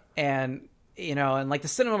 Okay. And and like the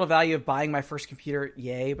sentimental value of buying my first computer,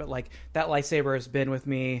 yay! But like that lightsaber has been with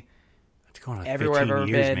me. It's going on everywhere 15 I've ever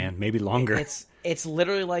years, been. man. Maybe longer. It's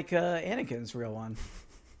literally like Anakin's real one.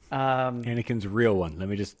 Anakin's real one. Let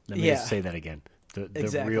me just say that again. The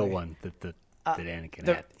exactly. real one that Anakin had.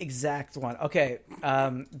 The exact one. Okay.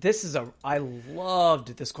 I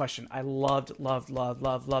loved this question. I loved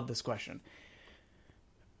this question.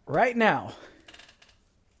 Right now,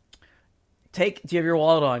 do you have your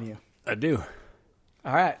wallet on you? I do.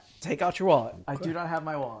 All right. Take out your wallet. I do not have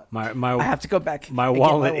my wallet. My I have to go back. My and get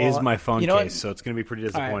wallet is my phone You know case, what? so it's going to be pretty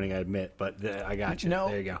disappointing, I admit. But I got you. No,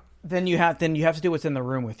 There you go. Then you have to do what's in the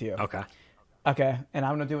room with you. Okay. Okay, and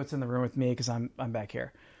I'm gonna do what's in the room with me because I'm back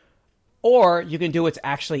here. Or you can do what's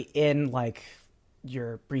actually in like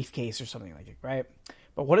your briefcase or something like it, right?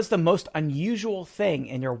 But what is the most unusual thing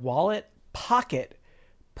in your wallet, pocket,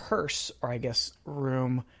 purse, or I guess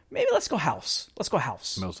room? Maybe let's go house. Let's go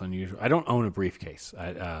house. Most unusual. I don't own a briefcase.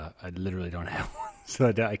 I literally don't have one,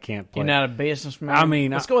 so I can't play. You're not a businessman. I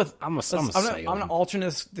mean, let's go with. I'm gonna alter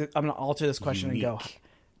this. I'm gonna alter this question and go.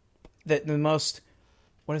 The most.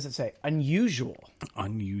 What does it say? Unusual.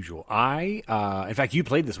 Unusual. In fact, you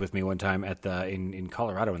played this with me one time in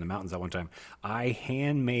Colorado in the mountains. That one time, I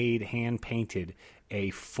hand painted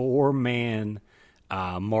a 4-man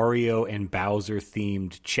Mario and Bowser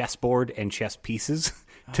themed chessboard and chess pieces.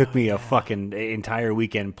 Took me a fucking entire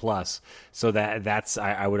weekend plus. So that's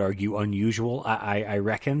I would argue unusual. I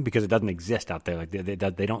reckon, because it doesn't exist out there. Like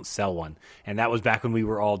they don't sell one. And that was back when we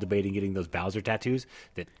were all debating getting those Bowser tattoos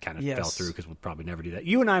that kind of fell through because we'll probably never do that.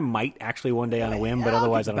 You and I might actually one day on a whim, but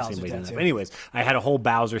otherwise I don't see anybody doing that. But anyways, I had a whole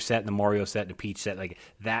Bowser set and the Mario set and a Peach set. Like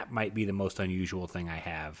that might be the most unusual thing I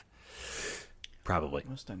have. Probably.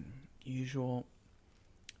 Most unusual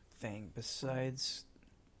thing besides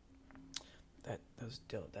that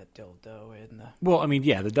dildo in the. Well, I mean,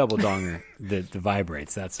 yeah, the double donger that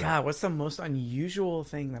vibrates. That's God. What's the most unusual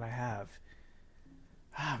thing that I have?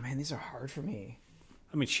 Ah, man, these are hard for me.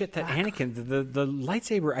 I mean, shit. That Anakin, the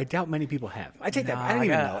lightsaber. I doubt many people have. I take that. I don't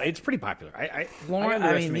even know. It's pretty popular. Lauren.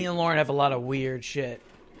 I mean, me and Lauren have a lot of weird shit.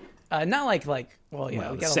 Not like. Well, yeah,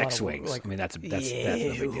 well, we the got sex a lot swings. of, like, I mean, that's no big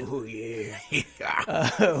deal. Yeah.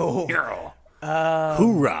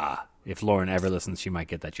 Hoorah! If Lauren ever listens, she might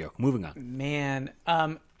get that joke. Moving on. Man,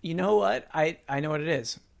 you know what? I know what it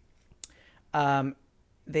is.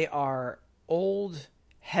 They are old,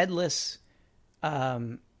 headless,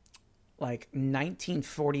 like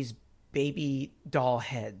 1940s baby doll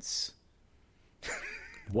heads.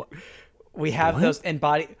 What? We have those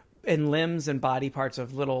in limbs and body parts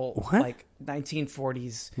of little like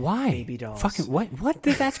 1940s baby dolls. Fucking what? What?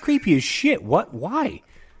 That's creepy as shit. What? Why?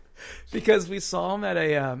 Because we saw them at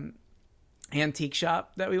a antique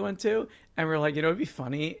shop that we went to, and we were like, it'd be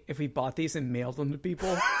funny if we bought these and mailed them to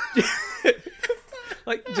people.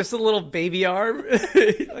 Like just a little baby arm.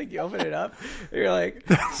 Like you open it up, and you're like,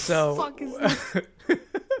 so.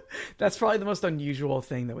 That's probably the most unusual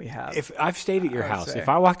thing that we have. If I've stayed at your house, if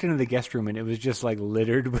I walked into the guest room and it was just like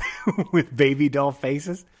littered with baby doll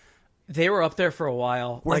faces, they were up there for a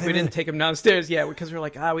while. Like we didn't take them downstairs yet because we were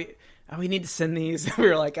like, we need to send these. We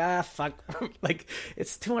were like, fuck. Like,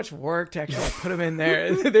 it's too much work to actually put them in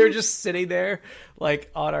there. They were just sitting there,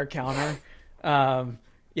 like, on our counter.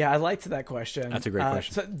 Yeah, I liked that question. That's a great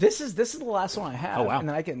question. So this is the last one I have. Oh, wow. And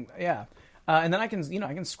then I can, and then I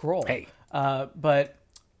can scroll. Hey. But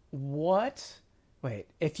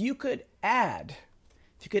if you could add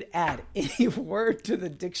any word to the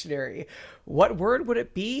dictionary, what word would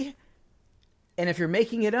it be? And if you're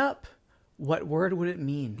making it up, what word would it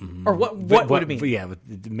mean? Mm-hmm. Or what would it mean? Yeah,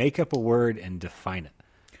 make up a word and define it.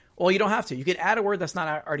 Well, you don't have to. You could add a word that's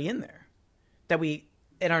not already in there, that we,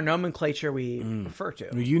 in our nomenclature, we refer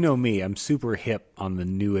to. You know me. I'm super hip on the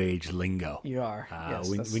new age lingo. You are.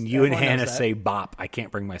 Yes, when you and Hannah say bop, I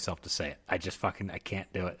can't bring myself to say it. I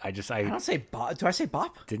can't do it. I don't say bop. Do I say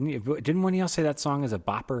bop? Didn't one of y'all say that song is a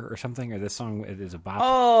bopper or something? Or this song is a bop?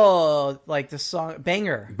 Oh, like the song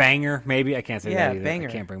Banger. Banger, maybe. I can't say that either. Banger.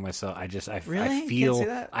 I can't bring myself. Really? I feel, you can't say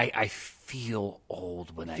that? I feel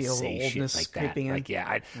old when I say shit like that. In. Like,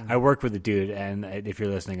 yeah, I work with a dude, and if you're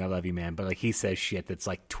listening, I love you, man. But like, he says shit that's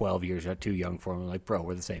like 12 years too young for him. I'm like, bro,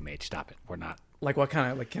 we're the same age. Stop it. We're not. Like what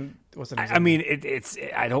kind of what's it? I mean, it's.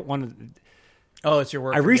 I don't want to. Oh, it's your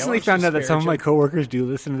work. I recently found out that some of my coworkers do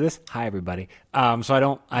listen to this. Hi, everybody. So I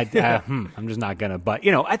don't. I'm just not gonna. But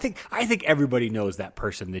I think everybody knows that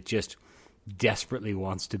person that just desperately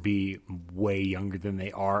wants to be way younger than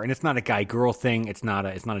they are, and it's not a guy-girl thing. It's not a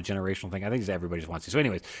generational thing. I think everybody just wants to. So,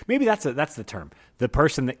 anyways, maybe that's the term. The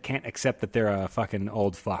person that can't accept that they're a fucking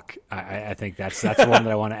old fuck. I think that's the one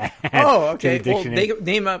that I want to add. Oh, okay. To the dictionary. Well, make up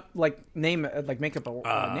a name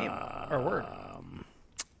or a word.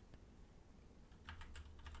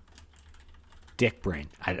 Dick brain.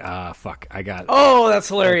 Fuck. I got. Oh, that's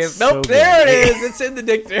hilarious. That's nope, so there good. it is. It's in the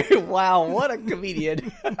dictionary. Wow, what a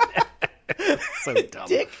comedian. So dumb.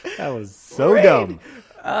 Dick that was so dumb.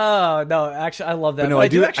 Oh no, actually, I love that. But no,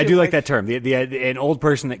 But I do like that term. An old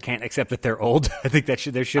person that can't accept that they're old. I think there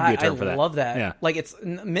should be a term for that. I love that. Yeah. Like it's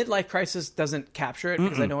midlife crisis doesn't capture it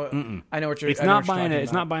because I know what you're. It's I know not what you're buying talking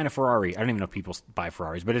it's about. not buying a Ferrari. I don't even know if people buy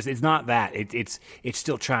Ferraris, but it's not that. It's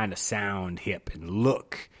still trying to sound hip and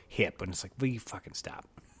look hip, and it's like, will you fucking stop?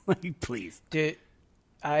 Like, please. Dude,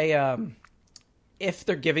 if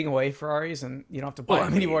they're giving away Ferraris and you don't have to buy Well, them I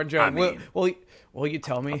mean- anymore, Joe, I mean- will you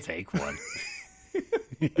tell me? I'll take one.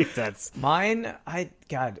 That's Mine, I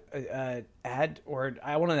want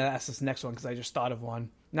to ask this next one because I just thought of one.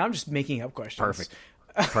 Now I'm just making up questions.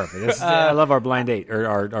 perfect. I love our blind date or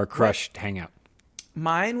our crush hangout.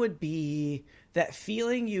 Mine would be that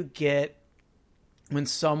feeling you get when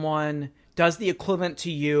someone does the equivalent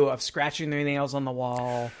to you of scratching their nails on the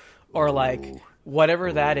wall or like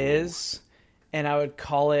whatever that is, and I would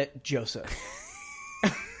call it Joseph.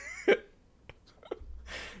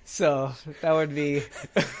 So that would be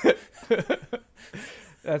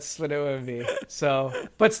that's what it would be. So,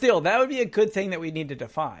 but still, that would be a good thing that we need to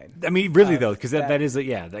define. I mean, really though, because that is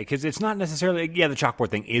because it's not necessarily the chalkboard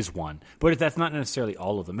thing is one, but that's not necessarily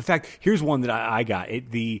all of them. In fact, here's one that I got.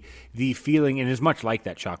 The feeling, and it's much like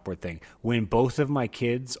that chalkboard thing, when both of my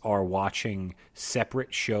kids are watching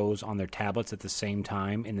separate shows on their tablets at the same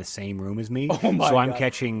time in the same room as me. Oh my so I'm God.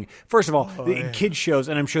 catching, first of all, the kids shows,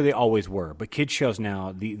 and I'm sure they always were, but kids shows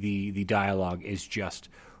now, the dialogue is just,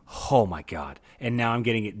 oh my God. And now I'm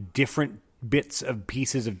getting it different bits of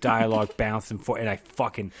pieces of dialogue bouncing for, and I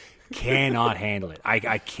fucking cannot handle it.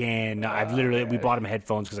 I can. I've literally, we bought him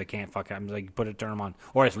headphones because I can't fucking, I'm like, turn them on,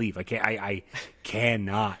 or I just leave. I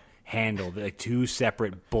cannot handle the two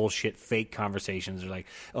separate bullshit fake conversations. They're like,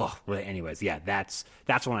 oh, well, anyways, yeah, that's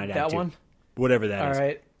one I'd add That to. one? Whatever that All is.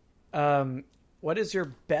 right. What is your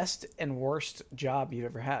best and worst job you've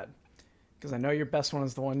ever had? Because I know your best one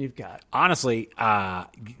is the one you've got. Honestly, I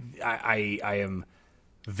am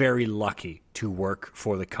very lucky to work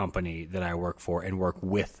for the company that I work for and work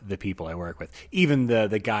with the people I work with. Even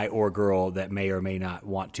the guy or girl that may or may not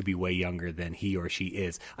want to be way younger than he or she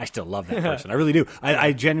is, I still love that person. I really do.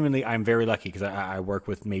 I genuinely, I'm very lucky because I work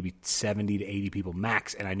with maybe 70 to 80 people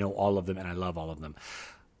max, and I know all of them, and I love all of them.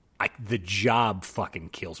 The job fucking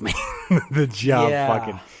kills me. The job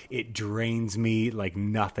fucking, it drains me like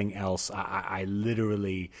nothing else. I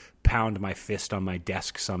literally pound my fist on my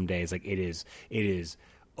desk some days. Like it is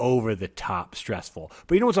over the top stressful.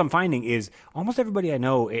 But you know what I'm finding is almost everybody I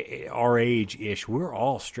know our age-ish, we're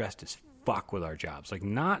all stressed as fuck with our jobs. Like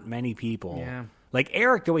not many people. Yeah. Like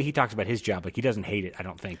Eric, the way he talks about his job, like he doesn't hate it, I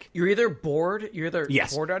don't think. You're either bored,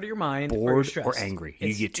 Yes. bored out of your mind, or you're Bored stressed. or angry. You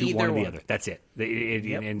It's get one or the either other. That's it.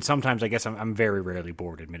 And sometimes I guess I'm very rarely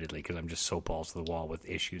bored, admittedly, because I'm just so balls to the wall with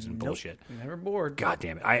issues and bullshit. Never bored. God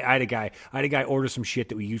damn it! I had a guy order some shit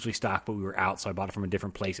that we usually stock, but we were out, so I bought it from a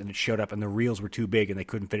different place, and it showed up, and the reels were too big, and they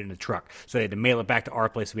couldn't fit it in the truck, so they had to mail it back to our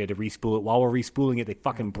place. So we had to respool it. While we're respooling it, they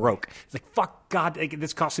fucking broke. It's like fuck, God,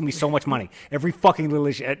 this costing me so much money. Every fucking little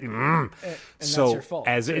issue. And so that's your fault.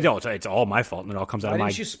 it's all my fault, and it all comes out Why of my.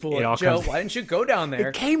 didn't you spool all it, Joe? comes- Why didn't you go down there?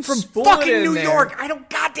 It came from spool fucking it in New there, York. I don't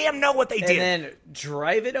goddamn know what they and did. then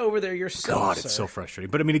drive it over there yourself. God, it's sir. so frustrating.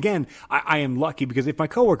 But I mean, again, I am lucky because if my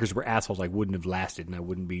coworkers were assholes, I wouldn't have lasted, and I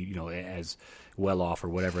wouldn't be, as well off or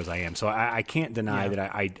whatever as I am. So I can't deny that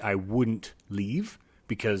I wouldn't leave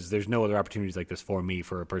because there's no other opportunities like this for me,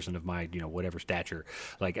 for a person of my, whatever stature.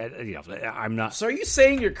 Like, I'm not. So are you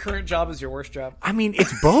saying your current job is your worst job? I mean,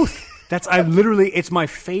 it's both. It's my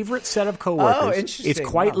favorite set of coworkers. Oh, interesting. It's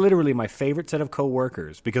quite Wow. literally my favorite set of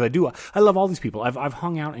coworkers because I love all these people. I've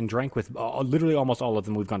hung out and drank with literally almost all of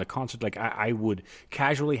them. We've gone to concerts. Like I would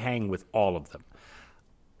casually hang with all of them.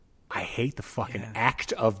 I hate the fucking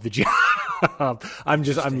act of the job.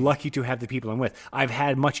 I'm lucky to have the people I'm with. I've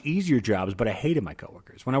had much easier jobs, but I hated my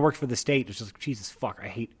coworkers. When I worked for the state, it was just like, Jesus fuck, I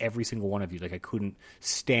hate every single one of you. Like I couldn't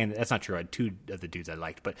stand it. That's not true. I had 2 of the dudes I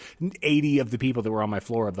liked, but 80 of the people that were on my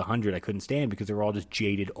floor of the 100 I couldn't stand because they were all just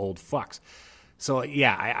jaded old fucks. So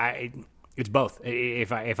yeah, it's both.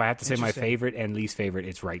 If I have to say my favorite and least favorite,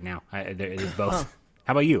 it's right now. It is both.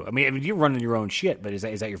 How about you? I mean, you're running your own shit, but is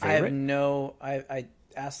that your favorite? I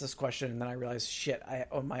asked this question and then I realized, shit, I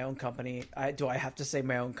own my own company. Do I have to say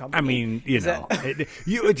my own company? I mean,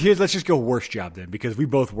 let's just go worst job then, because we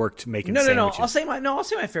both worked making No. sandwiches. I'll say my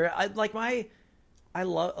favorite. I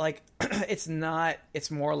love, like, it's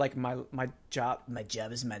more like my job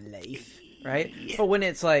is my life, right? Yeah. But when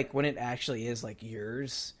it actually is like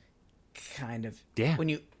yours, kind of, when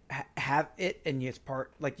you have it and it's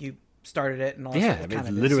part, like you started it and all that stuff, it's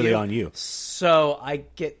literally on you. So I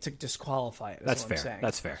get to disqualify it. That's what fair. I'm saying.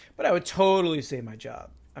 That's fair. But I would totally say my job.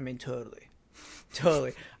 I mean,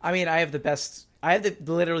 totally. I mean, I have the best I have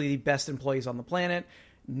literally the best employees on the planet.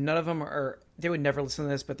 None of them are. They would never listen to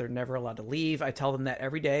this, but they're never allowed to leave. I tell them that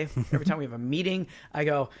every day. Every time we have a meeting, I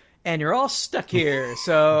go, and you're all stuck here,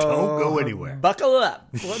 so Don't go anywhere. Buckle up.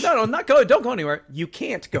 Well, no, not go. Don't go anywhere. You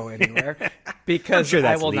can't go anywhere because I'm sure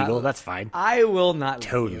that's I will legal. not. That's fine. I will not.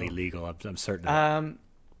 Totally leave you. legal. I'm certain. Of it.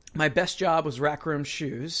 My best job was Rack Room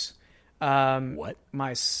Shoes. What?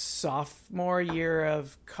 My sophomore year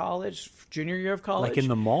of college, junior year of college, Like in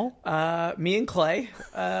the mall? me and Clay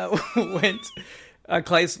went.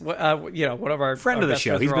 Clay's, one of our Friend our of the best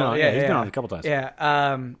show. friends. He's We're been all- on. Yeah, he's been on a couple times.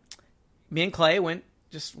 Yeah. Me and Clay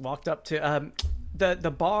just walked up to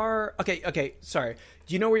the bar. Okay. Sorry.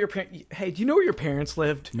 Do you know where your do you know where your parents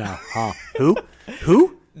lived? No. Huh?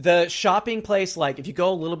 Who? The shopping place, like if you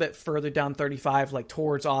go a little bit further down 35, like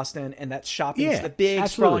towards Austin, and that shopping, Yeah, the big absolutely,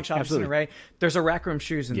 sprawling shopping absolutely. center, right? There's a Rack Room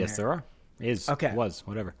Shoes in Yes, there. there are. Is. Okay. Was.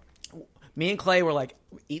 Whatever. Me and Clay were like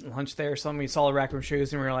eating lunch there or something. We saw the Rack Room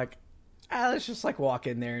Shoes, and we were like, let's just like walk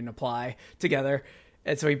in there and apply together.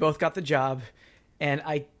 And so we both got the job, and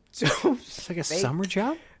It's like a summer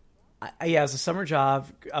job? yeah, it was a summer job.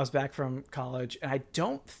 I was back from college, and I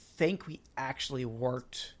don't think we actually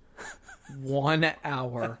worked 1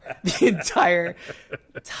 hour the entire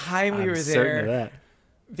time we I'm were certain of there that.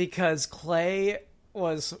 because Clay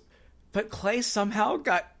somehow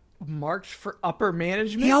got marked for upper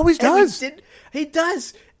management. He always and we does. He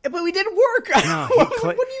does, but we didn't work. No,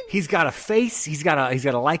 What do you? he's got a face. He's got a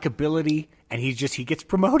likability, and he gets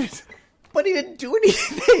promoted. But he didn't do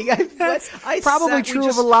anything. That's I probably sat- we true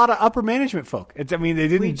just- of a lot of upper management folk. They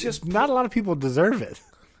didn't. just- Not a lot of people deserve it.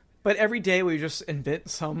 But every day we just invent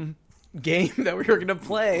some game that we were going to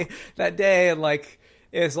play that day, and like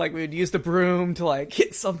it's like we would use the broom to like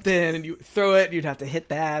hit something, and you throw it, and you'd have to hit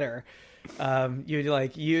that, or you'd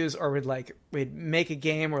like use, or we'd make a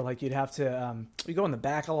game where like you'd have to we go in the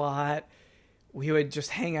back a lot. We would just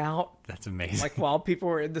hang out That's amazing. like while people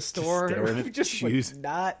were in the store. staring at We just shoes. would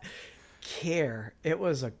not care. It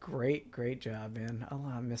was a great job, man.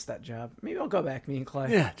 I miss that job. Maybe I'll go back, me and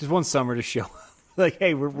Clay. Yeah, just one summer to show. Like,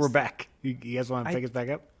 hey, we're back. You guys want to pick us back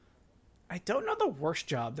up? I don't know the worst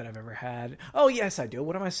job that I've ever had. Oh, yes, I do.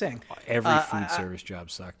 What am I saying? Every food service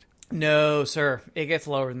job sucked. No, sir. It gets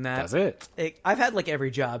lower than that. Does it? I've had like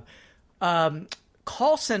every job.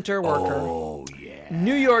 Call center worker. Oh yeah.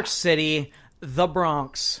 New York City, the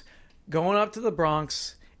Bronx. Going up to the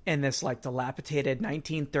Bronx in this like dilapidated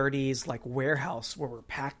 1930s like warehouse where we're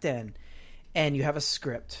packed in. And you have a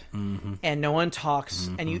script, and no one talks,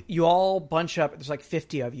 and you all bunch up. There's like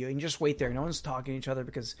 50 of you, and you just wait there. No one's talking to each other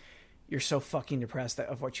because you're so fucking depressed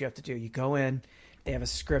of what you have to do. You go in, they have a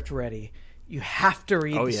script ready. You have to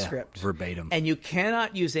read the script verbatim, and you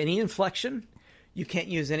cannot use any inflection. You can't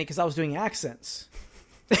use any because I was doing accents,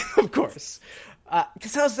 of course.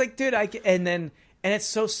 Because I was like, dude, and it's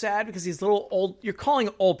so sad because these little old. You're calling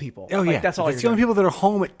old people. Oh like, yeah, that's all. It's the only people that are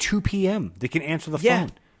home at 2 p.m. They can answer the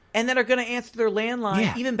phone. And that are going to answer their landline.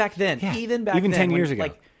 Yeah. Even back then. Yeah. Even back Even then. 10 when, years ago.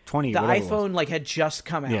 like, 20, the whatever it was. iPhone like had just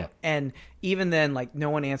come out. Yeah. And even then, like, no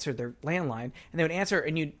one answered their landline. And they would answer,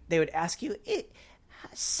 and they would ask you,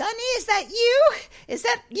 Sonny, is that you? Is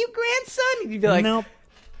that you, grandson? And you'd be like, Nope.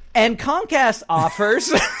 And Comcast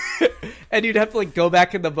offers. And you'd have to, like, go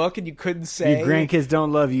back in the book, and you couldn't say. Your grandkids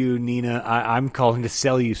don't love you, Nina. I'm calling to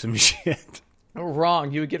sell you some shit.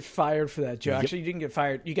 Wrong. You would get fired for that, Joe. Yep. Actually, you didn't get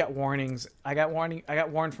fired. You got warnings. I got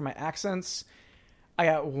warned for my accents. I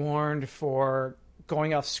got warned for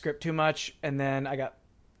going off script too much, and then I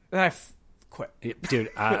quit.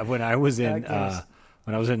 Dude, when I was in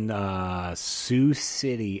That Sioux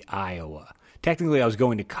City, Iowa. Technically, I was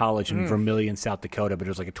going to college in Vermilion, South Dakota, but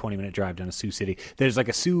it was like a 20-minute drive down to Sioux City. There's like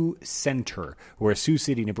a Sioux Center where Sioux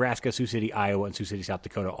City, Nebraska, Sioux City, Iowa, and Sioux City, South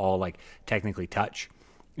Dakota all like technically touch.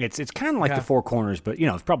 It's kind of like the Four Corners, but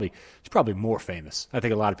it's probably more famous. I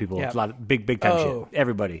think a lot of people, a lot of big time shit.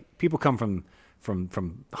 Everybody, people come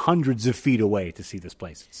from hundreds of feet away to see this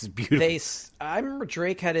place. It's beautiful. I remember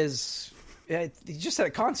Drake had he just had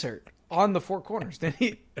a concert on the Four Corners, didn't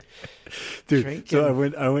he? Dude, Drake so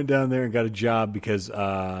I went down there and got a job because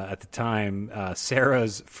at the time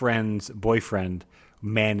Sarah's friend's boyfriend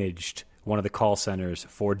managed one of the call centers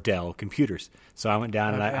for Dell computers. So I went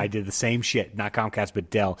down and I did the same shit, not Comcast but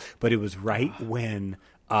Dell. But it was right when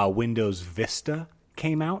Windows Vista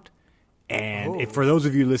came out. And for those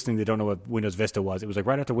of you listening that don't know what Windows Vista was, it was like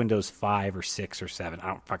right after Windows 5 or 6 or 7. I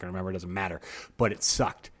don't fucking remember. It doesn't matter. But it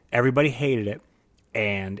sucked. Everybody hated it.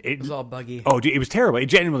 And it was all buggy. Oh, dude, it was terrible. It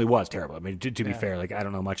genuinely was terrible. I mean, to be fair, like I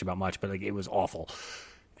don't know much about much, but like it was awful.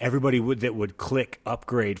 Everybody that would click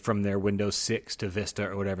upgrade from their Windows 6 to Vista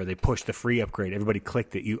or whatever, they pushed the free upgrade. Everybody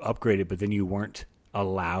clicked it. You upgraded, but then you weren't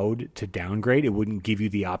allowed to downgrade. It wouldn't give you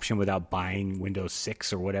the option without buying Windows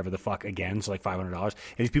 6 or whatever the fuck again, so like $500. And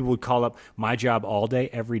these people would call up. My job all day,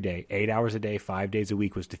 every day, 8 hours a day, 5 days a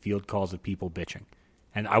week was to field calls of people bitching.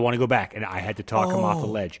 And I want to go back, and I had to talk them off the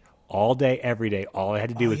ledge all day, every day. All I had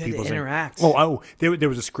to do was people saying, interact. There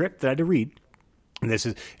was a script that I had to read. And this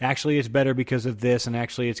is actually it's better because of this, and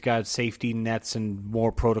actually it's got safety nets and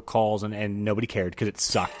more protocols, and nobody cared because it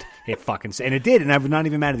sucked. It fucking and it did, and I'm not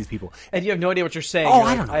even mad at these people. And you have no idea what you're saying. Oh, you're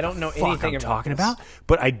I don't know. I don't know anything I'm about talking this. about.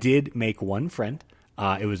 But I did make one friend.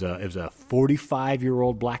 It was a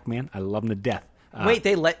 45-year-old black man. I love him to death. Wait,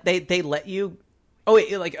 they let you. Oh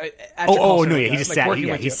wait, like at your Oh call no! center, Yeah, he just sat. working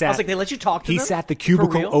Yeah, with he you. sat. I was like, they let you talk to He them? sat the For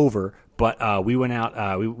cubicle real? over, but we went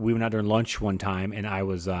out. We went out during lunch one time, and I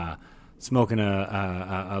was smoking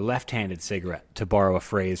a left-handed cigarette, to borrow a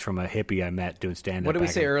phrase from a hippie I met doing stand-up. What did we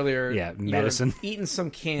say earlier? Yeah, You were medicine. eating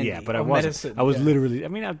some candy. Yeah, but I Oh, wasn't. medicine. I was Yeah. literally. I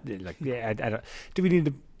mean, I don't. Do we need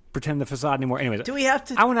to pretend the facade anymore? Anyways, Do we have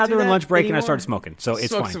to I went out do during that lunch break and I anymore? started smoking, so it's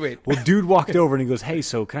Smoke fine. sweet. Well, dude walked over and he goes, "Hey,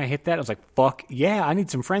 so can I hit that?" I was like, "Fuck yeah, I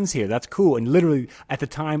need some friends here. That's cool." And literally at the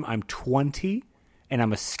time, I'm 20. And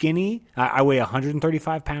I'm a skinny, I weigh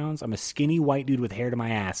 135 pounds. I'm a skinny white dude with hair to my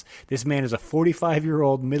ass. This man is a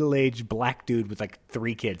 45-year-old middle-aged black dude with like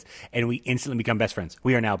 3 kids. And we instantly become best friends.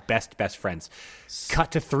 We are now best friends.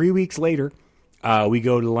 Cut to 3 weeks later, we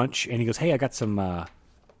go to lunch and he goes, "Hey, I got some,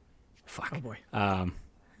 fuck." Oh boy.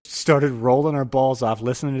 Started rolling our balls off,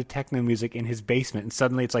 listening to techno music in his basement. And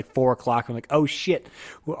suddenly it's like 4 o'clock. I'm like, oh shit,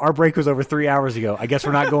 our break was over 3 hours ago. I guess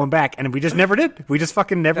we're not going back. And we just never did. We just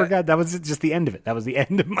fucking never got, that was just the end of it. That was the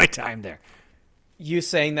end of my time there. You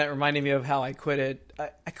saying that reminded me of how I quitted.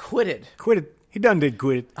 I quitted. Quit it. He done did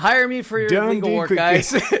quit it. Hire me for your Done legal did work, quit-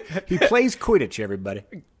 guys. He plays Quidditch, everybody.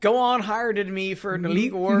 Go on, hired me for the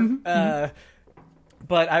legal work.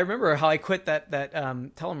 But I remember how I quit that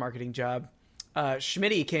telemarketing job.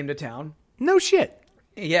 Schmitty came to town. No shit.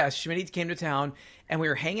 Yeah, Schmitty came to town, and we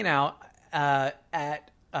were hanging out at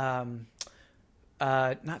not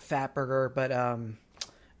Fat Burger, but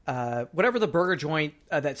whatever the burger joint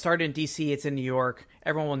that started in DC. It's in New York.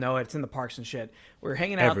 Everyone will know it. It's in the parks and shit. We were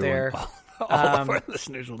hanging out there. All of our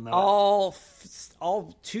listeners will know. All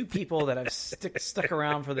 2 people that I've stuck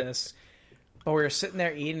around for this, but we were sitting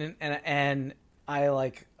there eating, and I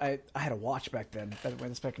had a watch back then. That was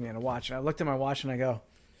expecting me on a watch, and I looked at my watch and I go,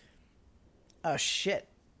 "Oh shit,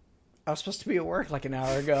 I was supposed to be at work like an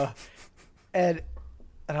hour ago," and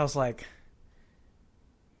I was like,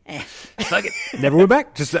 Fuck it. Never went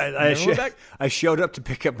back. Just I went back. I showed up to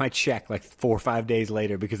pick up my check like 4 or 5 days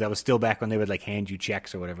later because I was still back when they would like hand you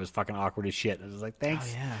checks or whatever. It was fucking awkward as shit. I was like,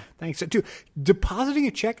 thanks. Oh, yeah. Thanks. Dude, depositing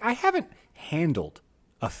a check, I haven't handled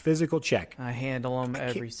a physical check. I handle them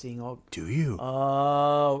every single. Do you?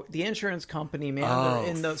 Oh, the insurance company, man, Oh,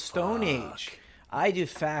 they're in the Stone Age. I do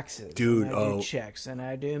faxes, Dude, and I do checks, and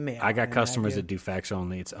I do mail. I got and customers that do fax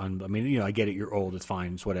only. It's I mean, you know, I get it. You're old. It's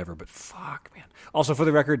fine. It's whatever. But fuck, man. Also, for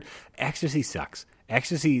the record, ecstasy sucks.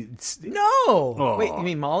 Ecstasy. No. Oh, Wait, you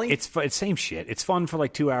mean Molly? It's same shit. It's fun for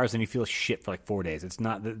like 2 hours, and you feel shit for like 4 days. It's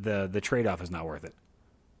not the trade off is not worth it.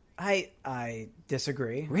 I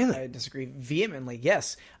disagree. Really? I disagree vehemently.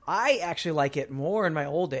 Yes, I actually like it more in my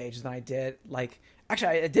old age than I did.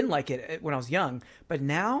 Actually, I didn't like it when I was young, but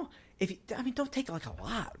now, don't take like a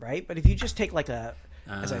lot, right? But if you just take like as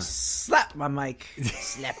I slap my mic,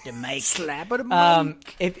 slap the mic, Slap it,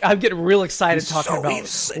 mic. I'm getting real excited talking about.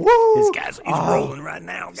 He's Woo! rolling right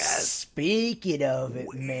now, guys. Speaking of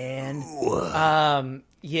it, man.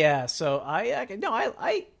 Yeah. So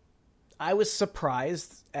I was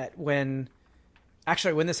surprised at when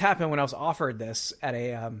this happened, when I was offered this at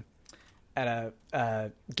a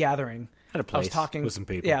gathering. At a place I was talking with some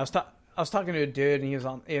people. Yeah, I was talking to a dude, and he was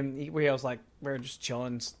on. And we was like, we were just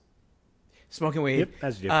chilling, smoking weed. Yep,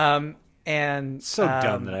 as you do. And So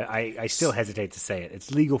dumb that I still hesitate to say it.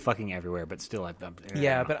 It's legal fucking everywhere, but still,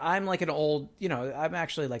 yeah, but I'm like an old. I'm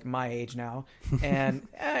actually like my age now, and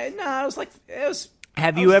no, I was like, it was.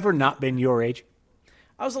 Have you ever not been your age?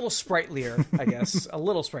 I was a little sprightlier, I guess, a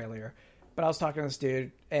little sprightlier. But I was talking to this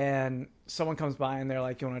dude, and someone comes by, and they're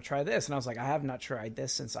like, "You want to try this?" And I was like, "I have not tried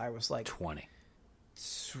this since I was like 20.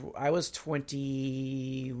 I was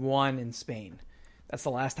 21 in Spain. That's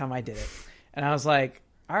the last time I did it." And I was like,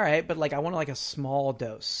 "All right, but like I want like a small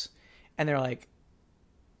dose." And they're like,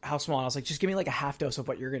 "How small?" And I was like, "Just give me like a half dose of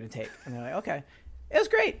what you're going to take." And they're like, "Okay." It was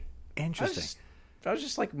great. Interesting. I was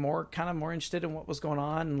just like more interested in what was going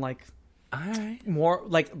on, and like. All right. More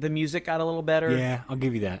like the music got a little better. Yeah, I'll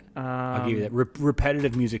give you that. I'll give you that.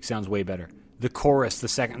 Repetitive music sounds way better. The chorus, the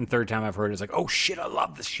second and third time I've heard it, is like, oh shit, I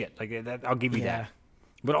love this shit. Like that, I'll give you that.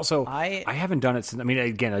 But also, I haven't done it since. I mean,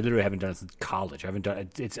 again, I literally haven't done it since college. I haven't done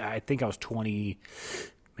it. I think I was 20,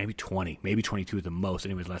 maybe 22 at the most.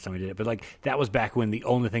 Anyways, last time I did it. But like that was back when the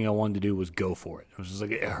only thing I wanted to do was go for it. It was just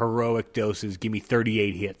like heroic doses. Give me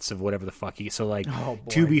 38 hits of whatever the fuck. So like,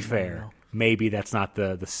 to be fair, maybe that's not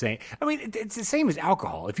the same. I mean, it's the same as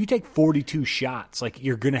alcohol. If you take 42 shots, like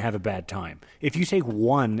you're gonna have a bad time. If you take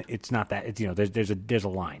one, it's not that. It's there's a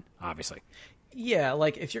line, obviously. Yeah,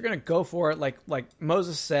 like if you're gonna go for it, like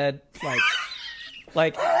Moses said,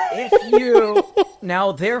 like if you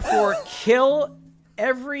now therefore kill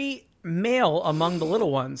every male among the little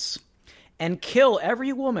ones, and kill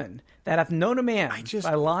every woman that hath known a man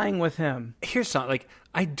by lying with him. Here's something, like,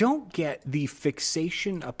 I don't get the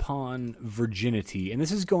fixation upon virginity, and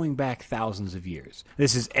this is going back thousands of years.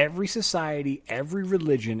 This is every society, every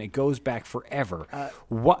religion. It goes back forever.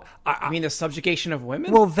 I mean, the subjugation of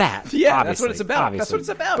women? Well, that. Yeah, that's what it's about. Obviously. That's what it's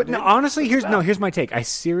about. But no, honestly, here's my take. I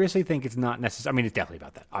seriously think it's not necessary. I mean, it's definitely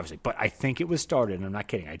about that, obviously. But I think it was started, and I'm not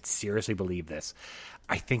kidding. I seriously believe this.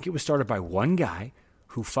 I think it was started by one guy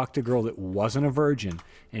who fucked a girl that wasn't a virgin,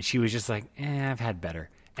 and she was just like, I've had better.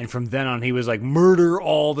 And from then on, he was like, murder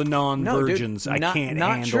all the non-virgins. No, dude, I can't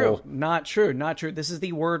not handle. True. Not true. This is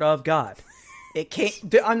the word of God. It can't.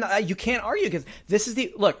 You can't argue because this is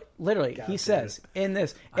the look. Literally, he says in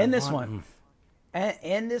this one,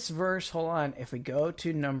 in this verse. Hold on. If we go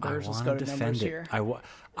to Numbers, let's go to Numbers here.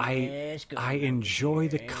 I enjoy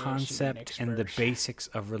the concept and the basics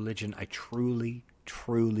of religion. I truly,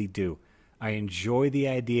 truly do. I enjoy the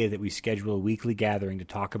idea that we schedule a weekly gathering to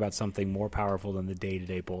talk about something more powerful than the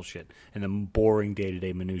day-to-day bullshit and the boring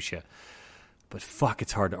day-to-day minutia. But fuck,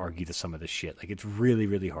 it's hard to argue to some of this shit. Like, it's really,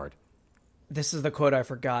 really hard. This is the quote I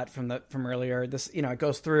forgot from earlier. This, it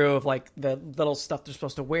goes through of like the little stuff they're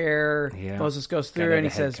supposed to wear. Yeah. Moses goes through and he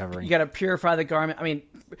says, you got to purify the garment. I mean,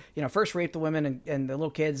 first rape the women and the little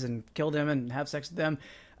kids and kill them and have sex with them.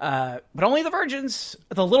 But only the virgins,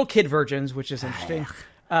 the little kid virgins, which is interesting.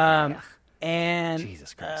 And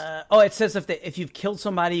Jesus Christ. It says if you've killed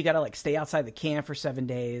somebody, you got to like stay outside the camp for 7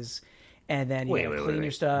 days, and then you clean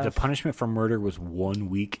your stuff. The punishment for murder was 1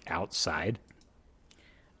 week outside.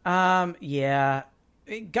 Yeah,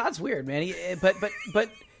 God's weird, man. But,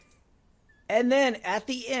 and then at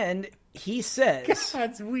the end he says,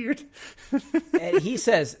 God's weird. and he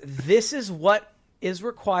says, this is what is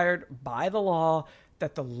required by the law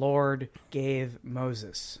that the Lord gave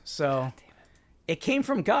Moses. So. It came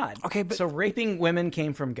from God. Okay, but so raping women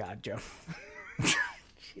came from God, Joe.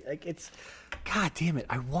 Like it's, God damn it!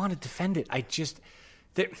 I want to defend it.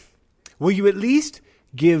 Will you at least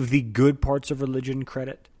give the good parts of religion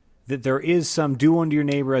credit? That there is some do unto your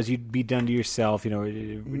neighbor as you'd be done to yourself.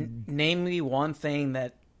 Name me one thing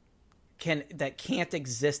that can't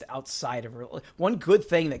exist outside of religion. One good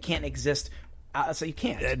thing that can't exist. So you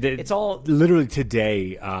can't. It's all literally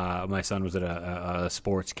today. My son was at a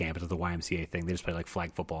sports camp. It's the YMCA thing. They just play like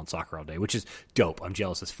flag football and soccer all day, which is dope. I'm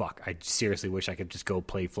jealous as fuck. I seriously wish I could just go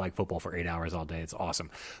play flag football for 8 hours all day. It's awesome.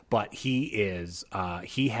 But he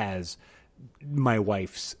has my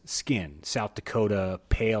wife's skin, South Dakota,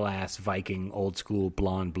 pale ass Viking, old school,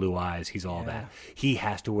 blonde, blue eyes. He's all that. He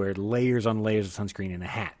has to wear layers on layers of sunscreen and a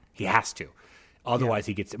hat. He has to. Otherwise,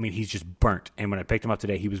 he's just burnt. And when I picked him up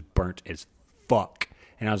today, he was burnt as fuck.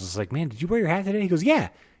 And I was just like, man, did you wear your hat today? He goes, yeah.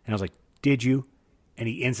 And I was like, did you? And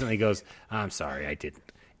he instantly goes, I'm sorry, I didn't.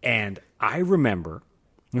 And I remember,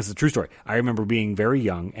 this is a true story, I remember being very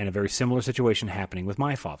young and a very similar situation happening with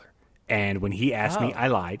my father. And when he asked me, I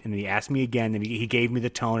lied. And then he asked me again, and he gave me the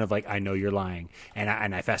tone of like, I know you're lying. And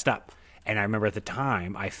I fessed up. And I remember at the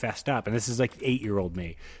time I fessed up, and this is like 8-year-old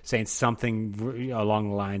me saying something along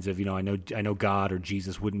the lines of, I know God or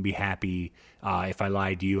Jesus wouldn't be happy if I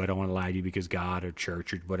lied to you. I don't want to lie to you because God or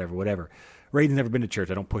church or whatever. Raiden's never been to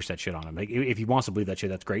church. I don't push that shit on him. Like, if he wants to believe that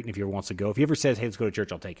shit, that's great. And if he ever wants to go, if he ever says, hey, let's go to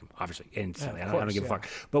church, I'll take him, obviously. Instantly. I don't give a fuck.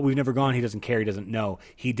 But we've never gone. He doesn't care. He doesn't know.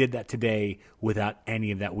 He did that today without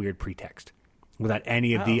any of that weird pretext. Without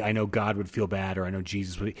any of I know God would feel bad or I know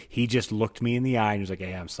Jesus would. He just looked me in the eye and was like,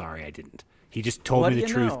 hey, I'm sorry, I didn't. He just told me the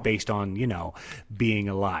truth based on, being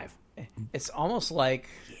alive. It's almost like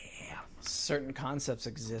certain concepts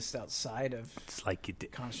exist outside of. It's like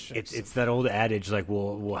it's that old adage, like,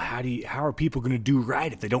 well, how are people going to do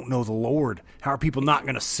right if they don't know the Lord? How are people not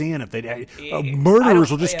going to sin if they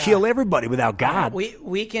murderers will just kill everybody without God? We're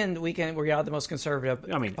the most conservative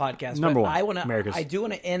podcast. Number one, I do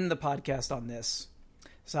want to end the podcast on this,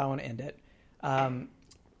 so I want to end it.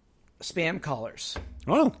 Spam callers.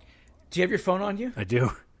 Oh, do you have your phone on you? I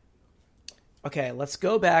do. Okay, let's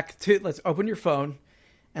open your phone.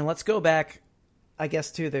 And let's go back, I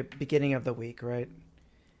guess, to the beginning of the week, right?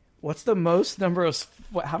 What's the most number of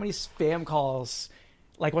how many spam calls?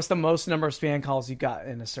 Like, what's the most number of spam calls you got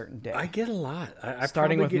in a certain day? I get a lot. I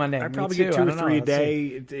Starting with Monday. I Me probably too. get I 2 or don't know. 3 a Let's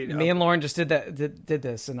day. Me and Lauren just did that. Did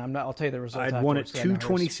this, and I'll tell you the results. I had one at afterwards.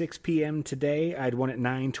 2:26 p.m. today. I had one at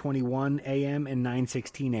 9:21 a.m. and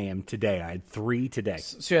 9:16 a.m. today. I had 3 today.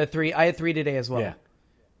 So you had 3. I had 3 today as well. Yeah.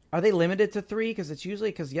 Are they limited to 3? Because it's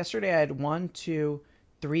usually yesterday I had 1, 2,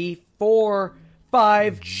 3, 4,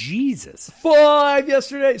 5. Jesus. 5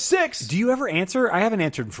 yesterday. 6. Do you ever answer? I haven't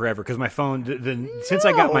answered in forever because my phone, since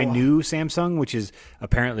I got my new Samsung, which is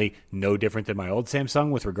apparently no different than my old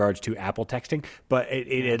Samsung with regards to Apple texting, but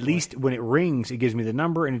it at least when it rings, it gives me the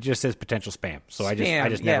number and it just says potential spam. So I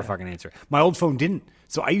just never fucking answer. My old phone didn't.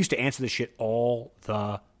 So I used to answer this shit all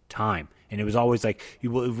the time. And it was always like,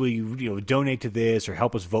 will you donate to this or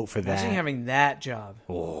help us vote for that? Imagine having that job.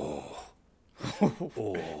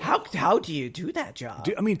 How do you do that job?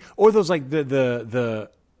 I mean, or those like the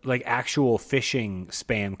like actual phishing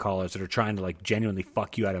spam callers that are trying to like genuinely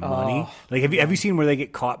fuck you out of money. Like, have you seen where they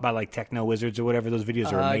get caught by like techno wizards or whatever? Those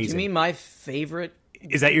videos are amazing. Do you mean my favorite?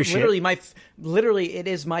 Is that your literally shit? Literally, it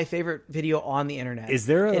is my favorite video on the internet. Is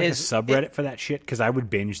there a subreddit for that shit? Because I would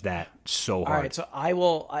binge that so hard. All right, so I'm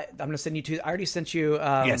going to send you 2. I already sent you.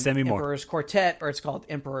 Send me more. Emperor's Quartet, or it's called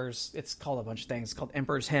Emperor's. It's called a bunch of things. It's called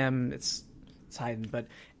Emperor's Hymn. It's hiding, but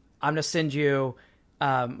I'm going to send you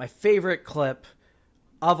my favorite clip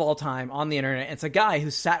of all time on the internet. It's a guy who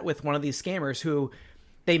sat with one of these scammers who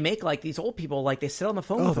they make like these old people, like they sit on the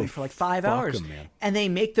phone with them for like 5 hours, and they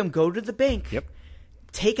make them go to the bank,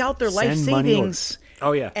 take out their life savings.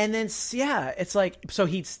 Oh yeah. And then, it's like, so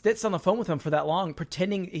he sits on the phone with them for that long,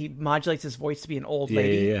 pretending he modulates his voice to be an old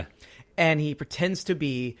lady. Yeah. And he pretends to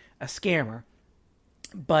be a scammer,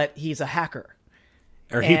 but he's a hacker.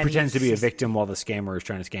 Or he pretends to be a victim while the scammer is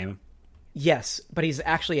trying to scam him. Yes, but he's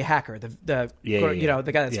actually a hacker. The guy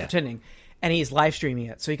that's pretending, and he's live streaming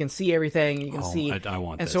it, so you can see everything. You can see. I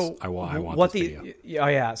want and this. So I want this video. Oh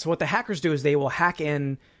yeah. So what the hackers do is they will hack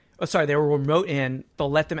in. They will remote in.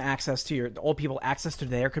 They'll let them access to the old people access to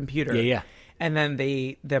their computer. Yeah. And then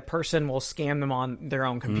the person will scam them on their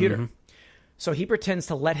own computer. Mm-hmm. So he pretends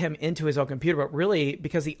to let him into his own computer, but really,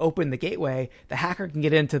 because he opened the gateway, the hacker can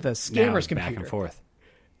get into the scammer's computer. Back and forth.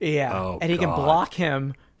 Yeah, and he can block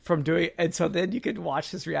him from doing. And so then you can watch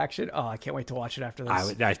his reaction. Oh, I can't wait to watch it after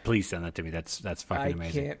this. Please send that to me. That's fucking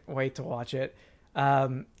amazing. I can't wait to watch it.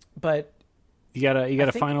 But you got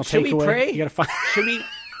a final takeaway. Should we pray? Should we?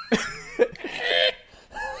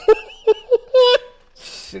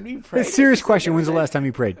 Should we pray? It's a serious question. When's the last time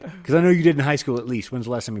you prayed? Because I know you did in high school at least. When's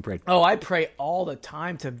the last time you prayed? Oh, I pray all the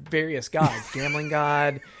time to various gods. Gambling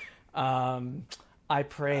god. I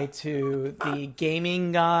pray to the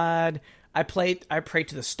gaming god. I pray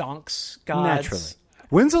to the stonks gods. Naturally.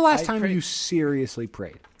 When's the last time you seriously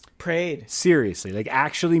prayed? Seriously, like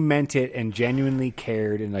actually meant it and genuinely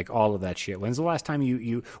cared and like all of that shit. When's the last time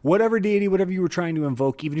you whatever deity, whatever you were trying to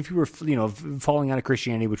invoke, even if you were falling out of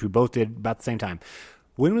Christianity, which we both did about the same time.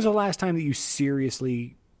 When was the last time that you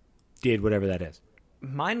seriously did whatever that is?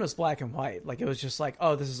 Mine was black and white. Like, it was just like,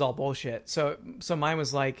 oh, this is all bullshit. So mine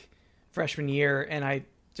was like freshman year, and I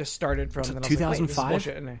just started from 2005.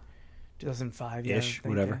 2005 ish,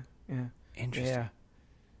 whatever. Yeah. Interesting.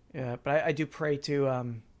 Yeah. But I do pray to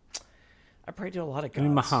I pray to a lot of gods. I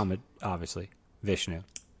mean, Muhammad, obviously, Vishnu.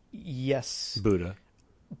 Yes. Buddha.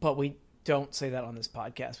 But we don't say that on this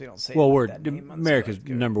podcast. We don't say. Well, we're that name on America's this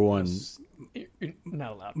number one. You're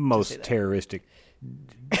not allowed. Most terroristic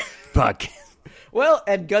podcast. Well,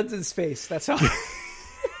 and guns in space. That's all.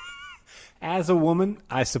 As a woman,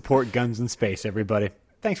 I support guns in space. Everybody,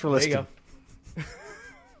 thanks for listening. There you go.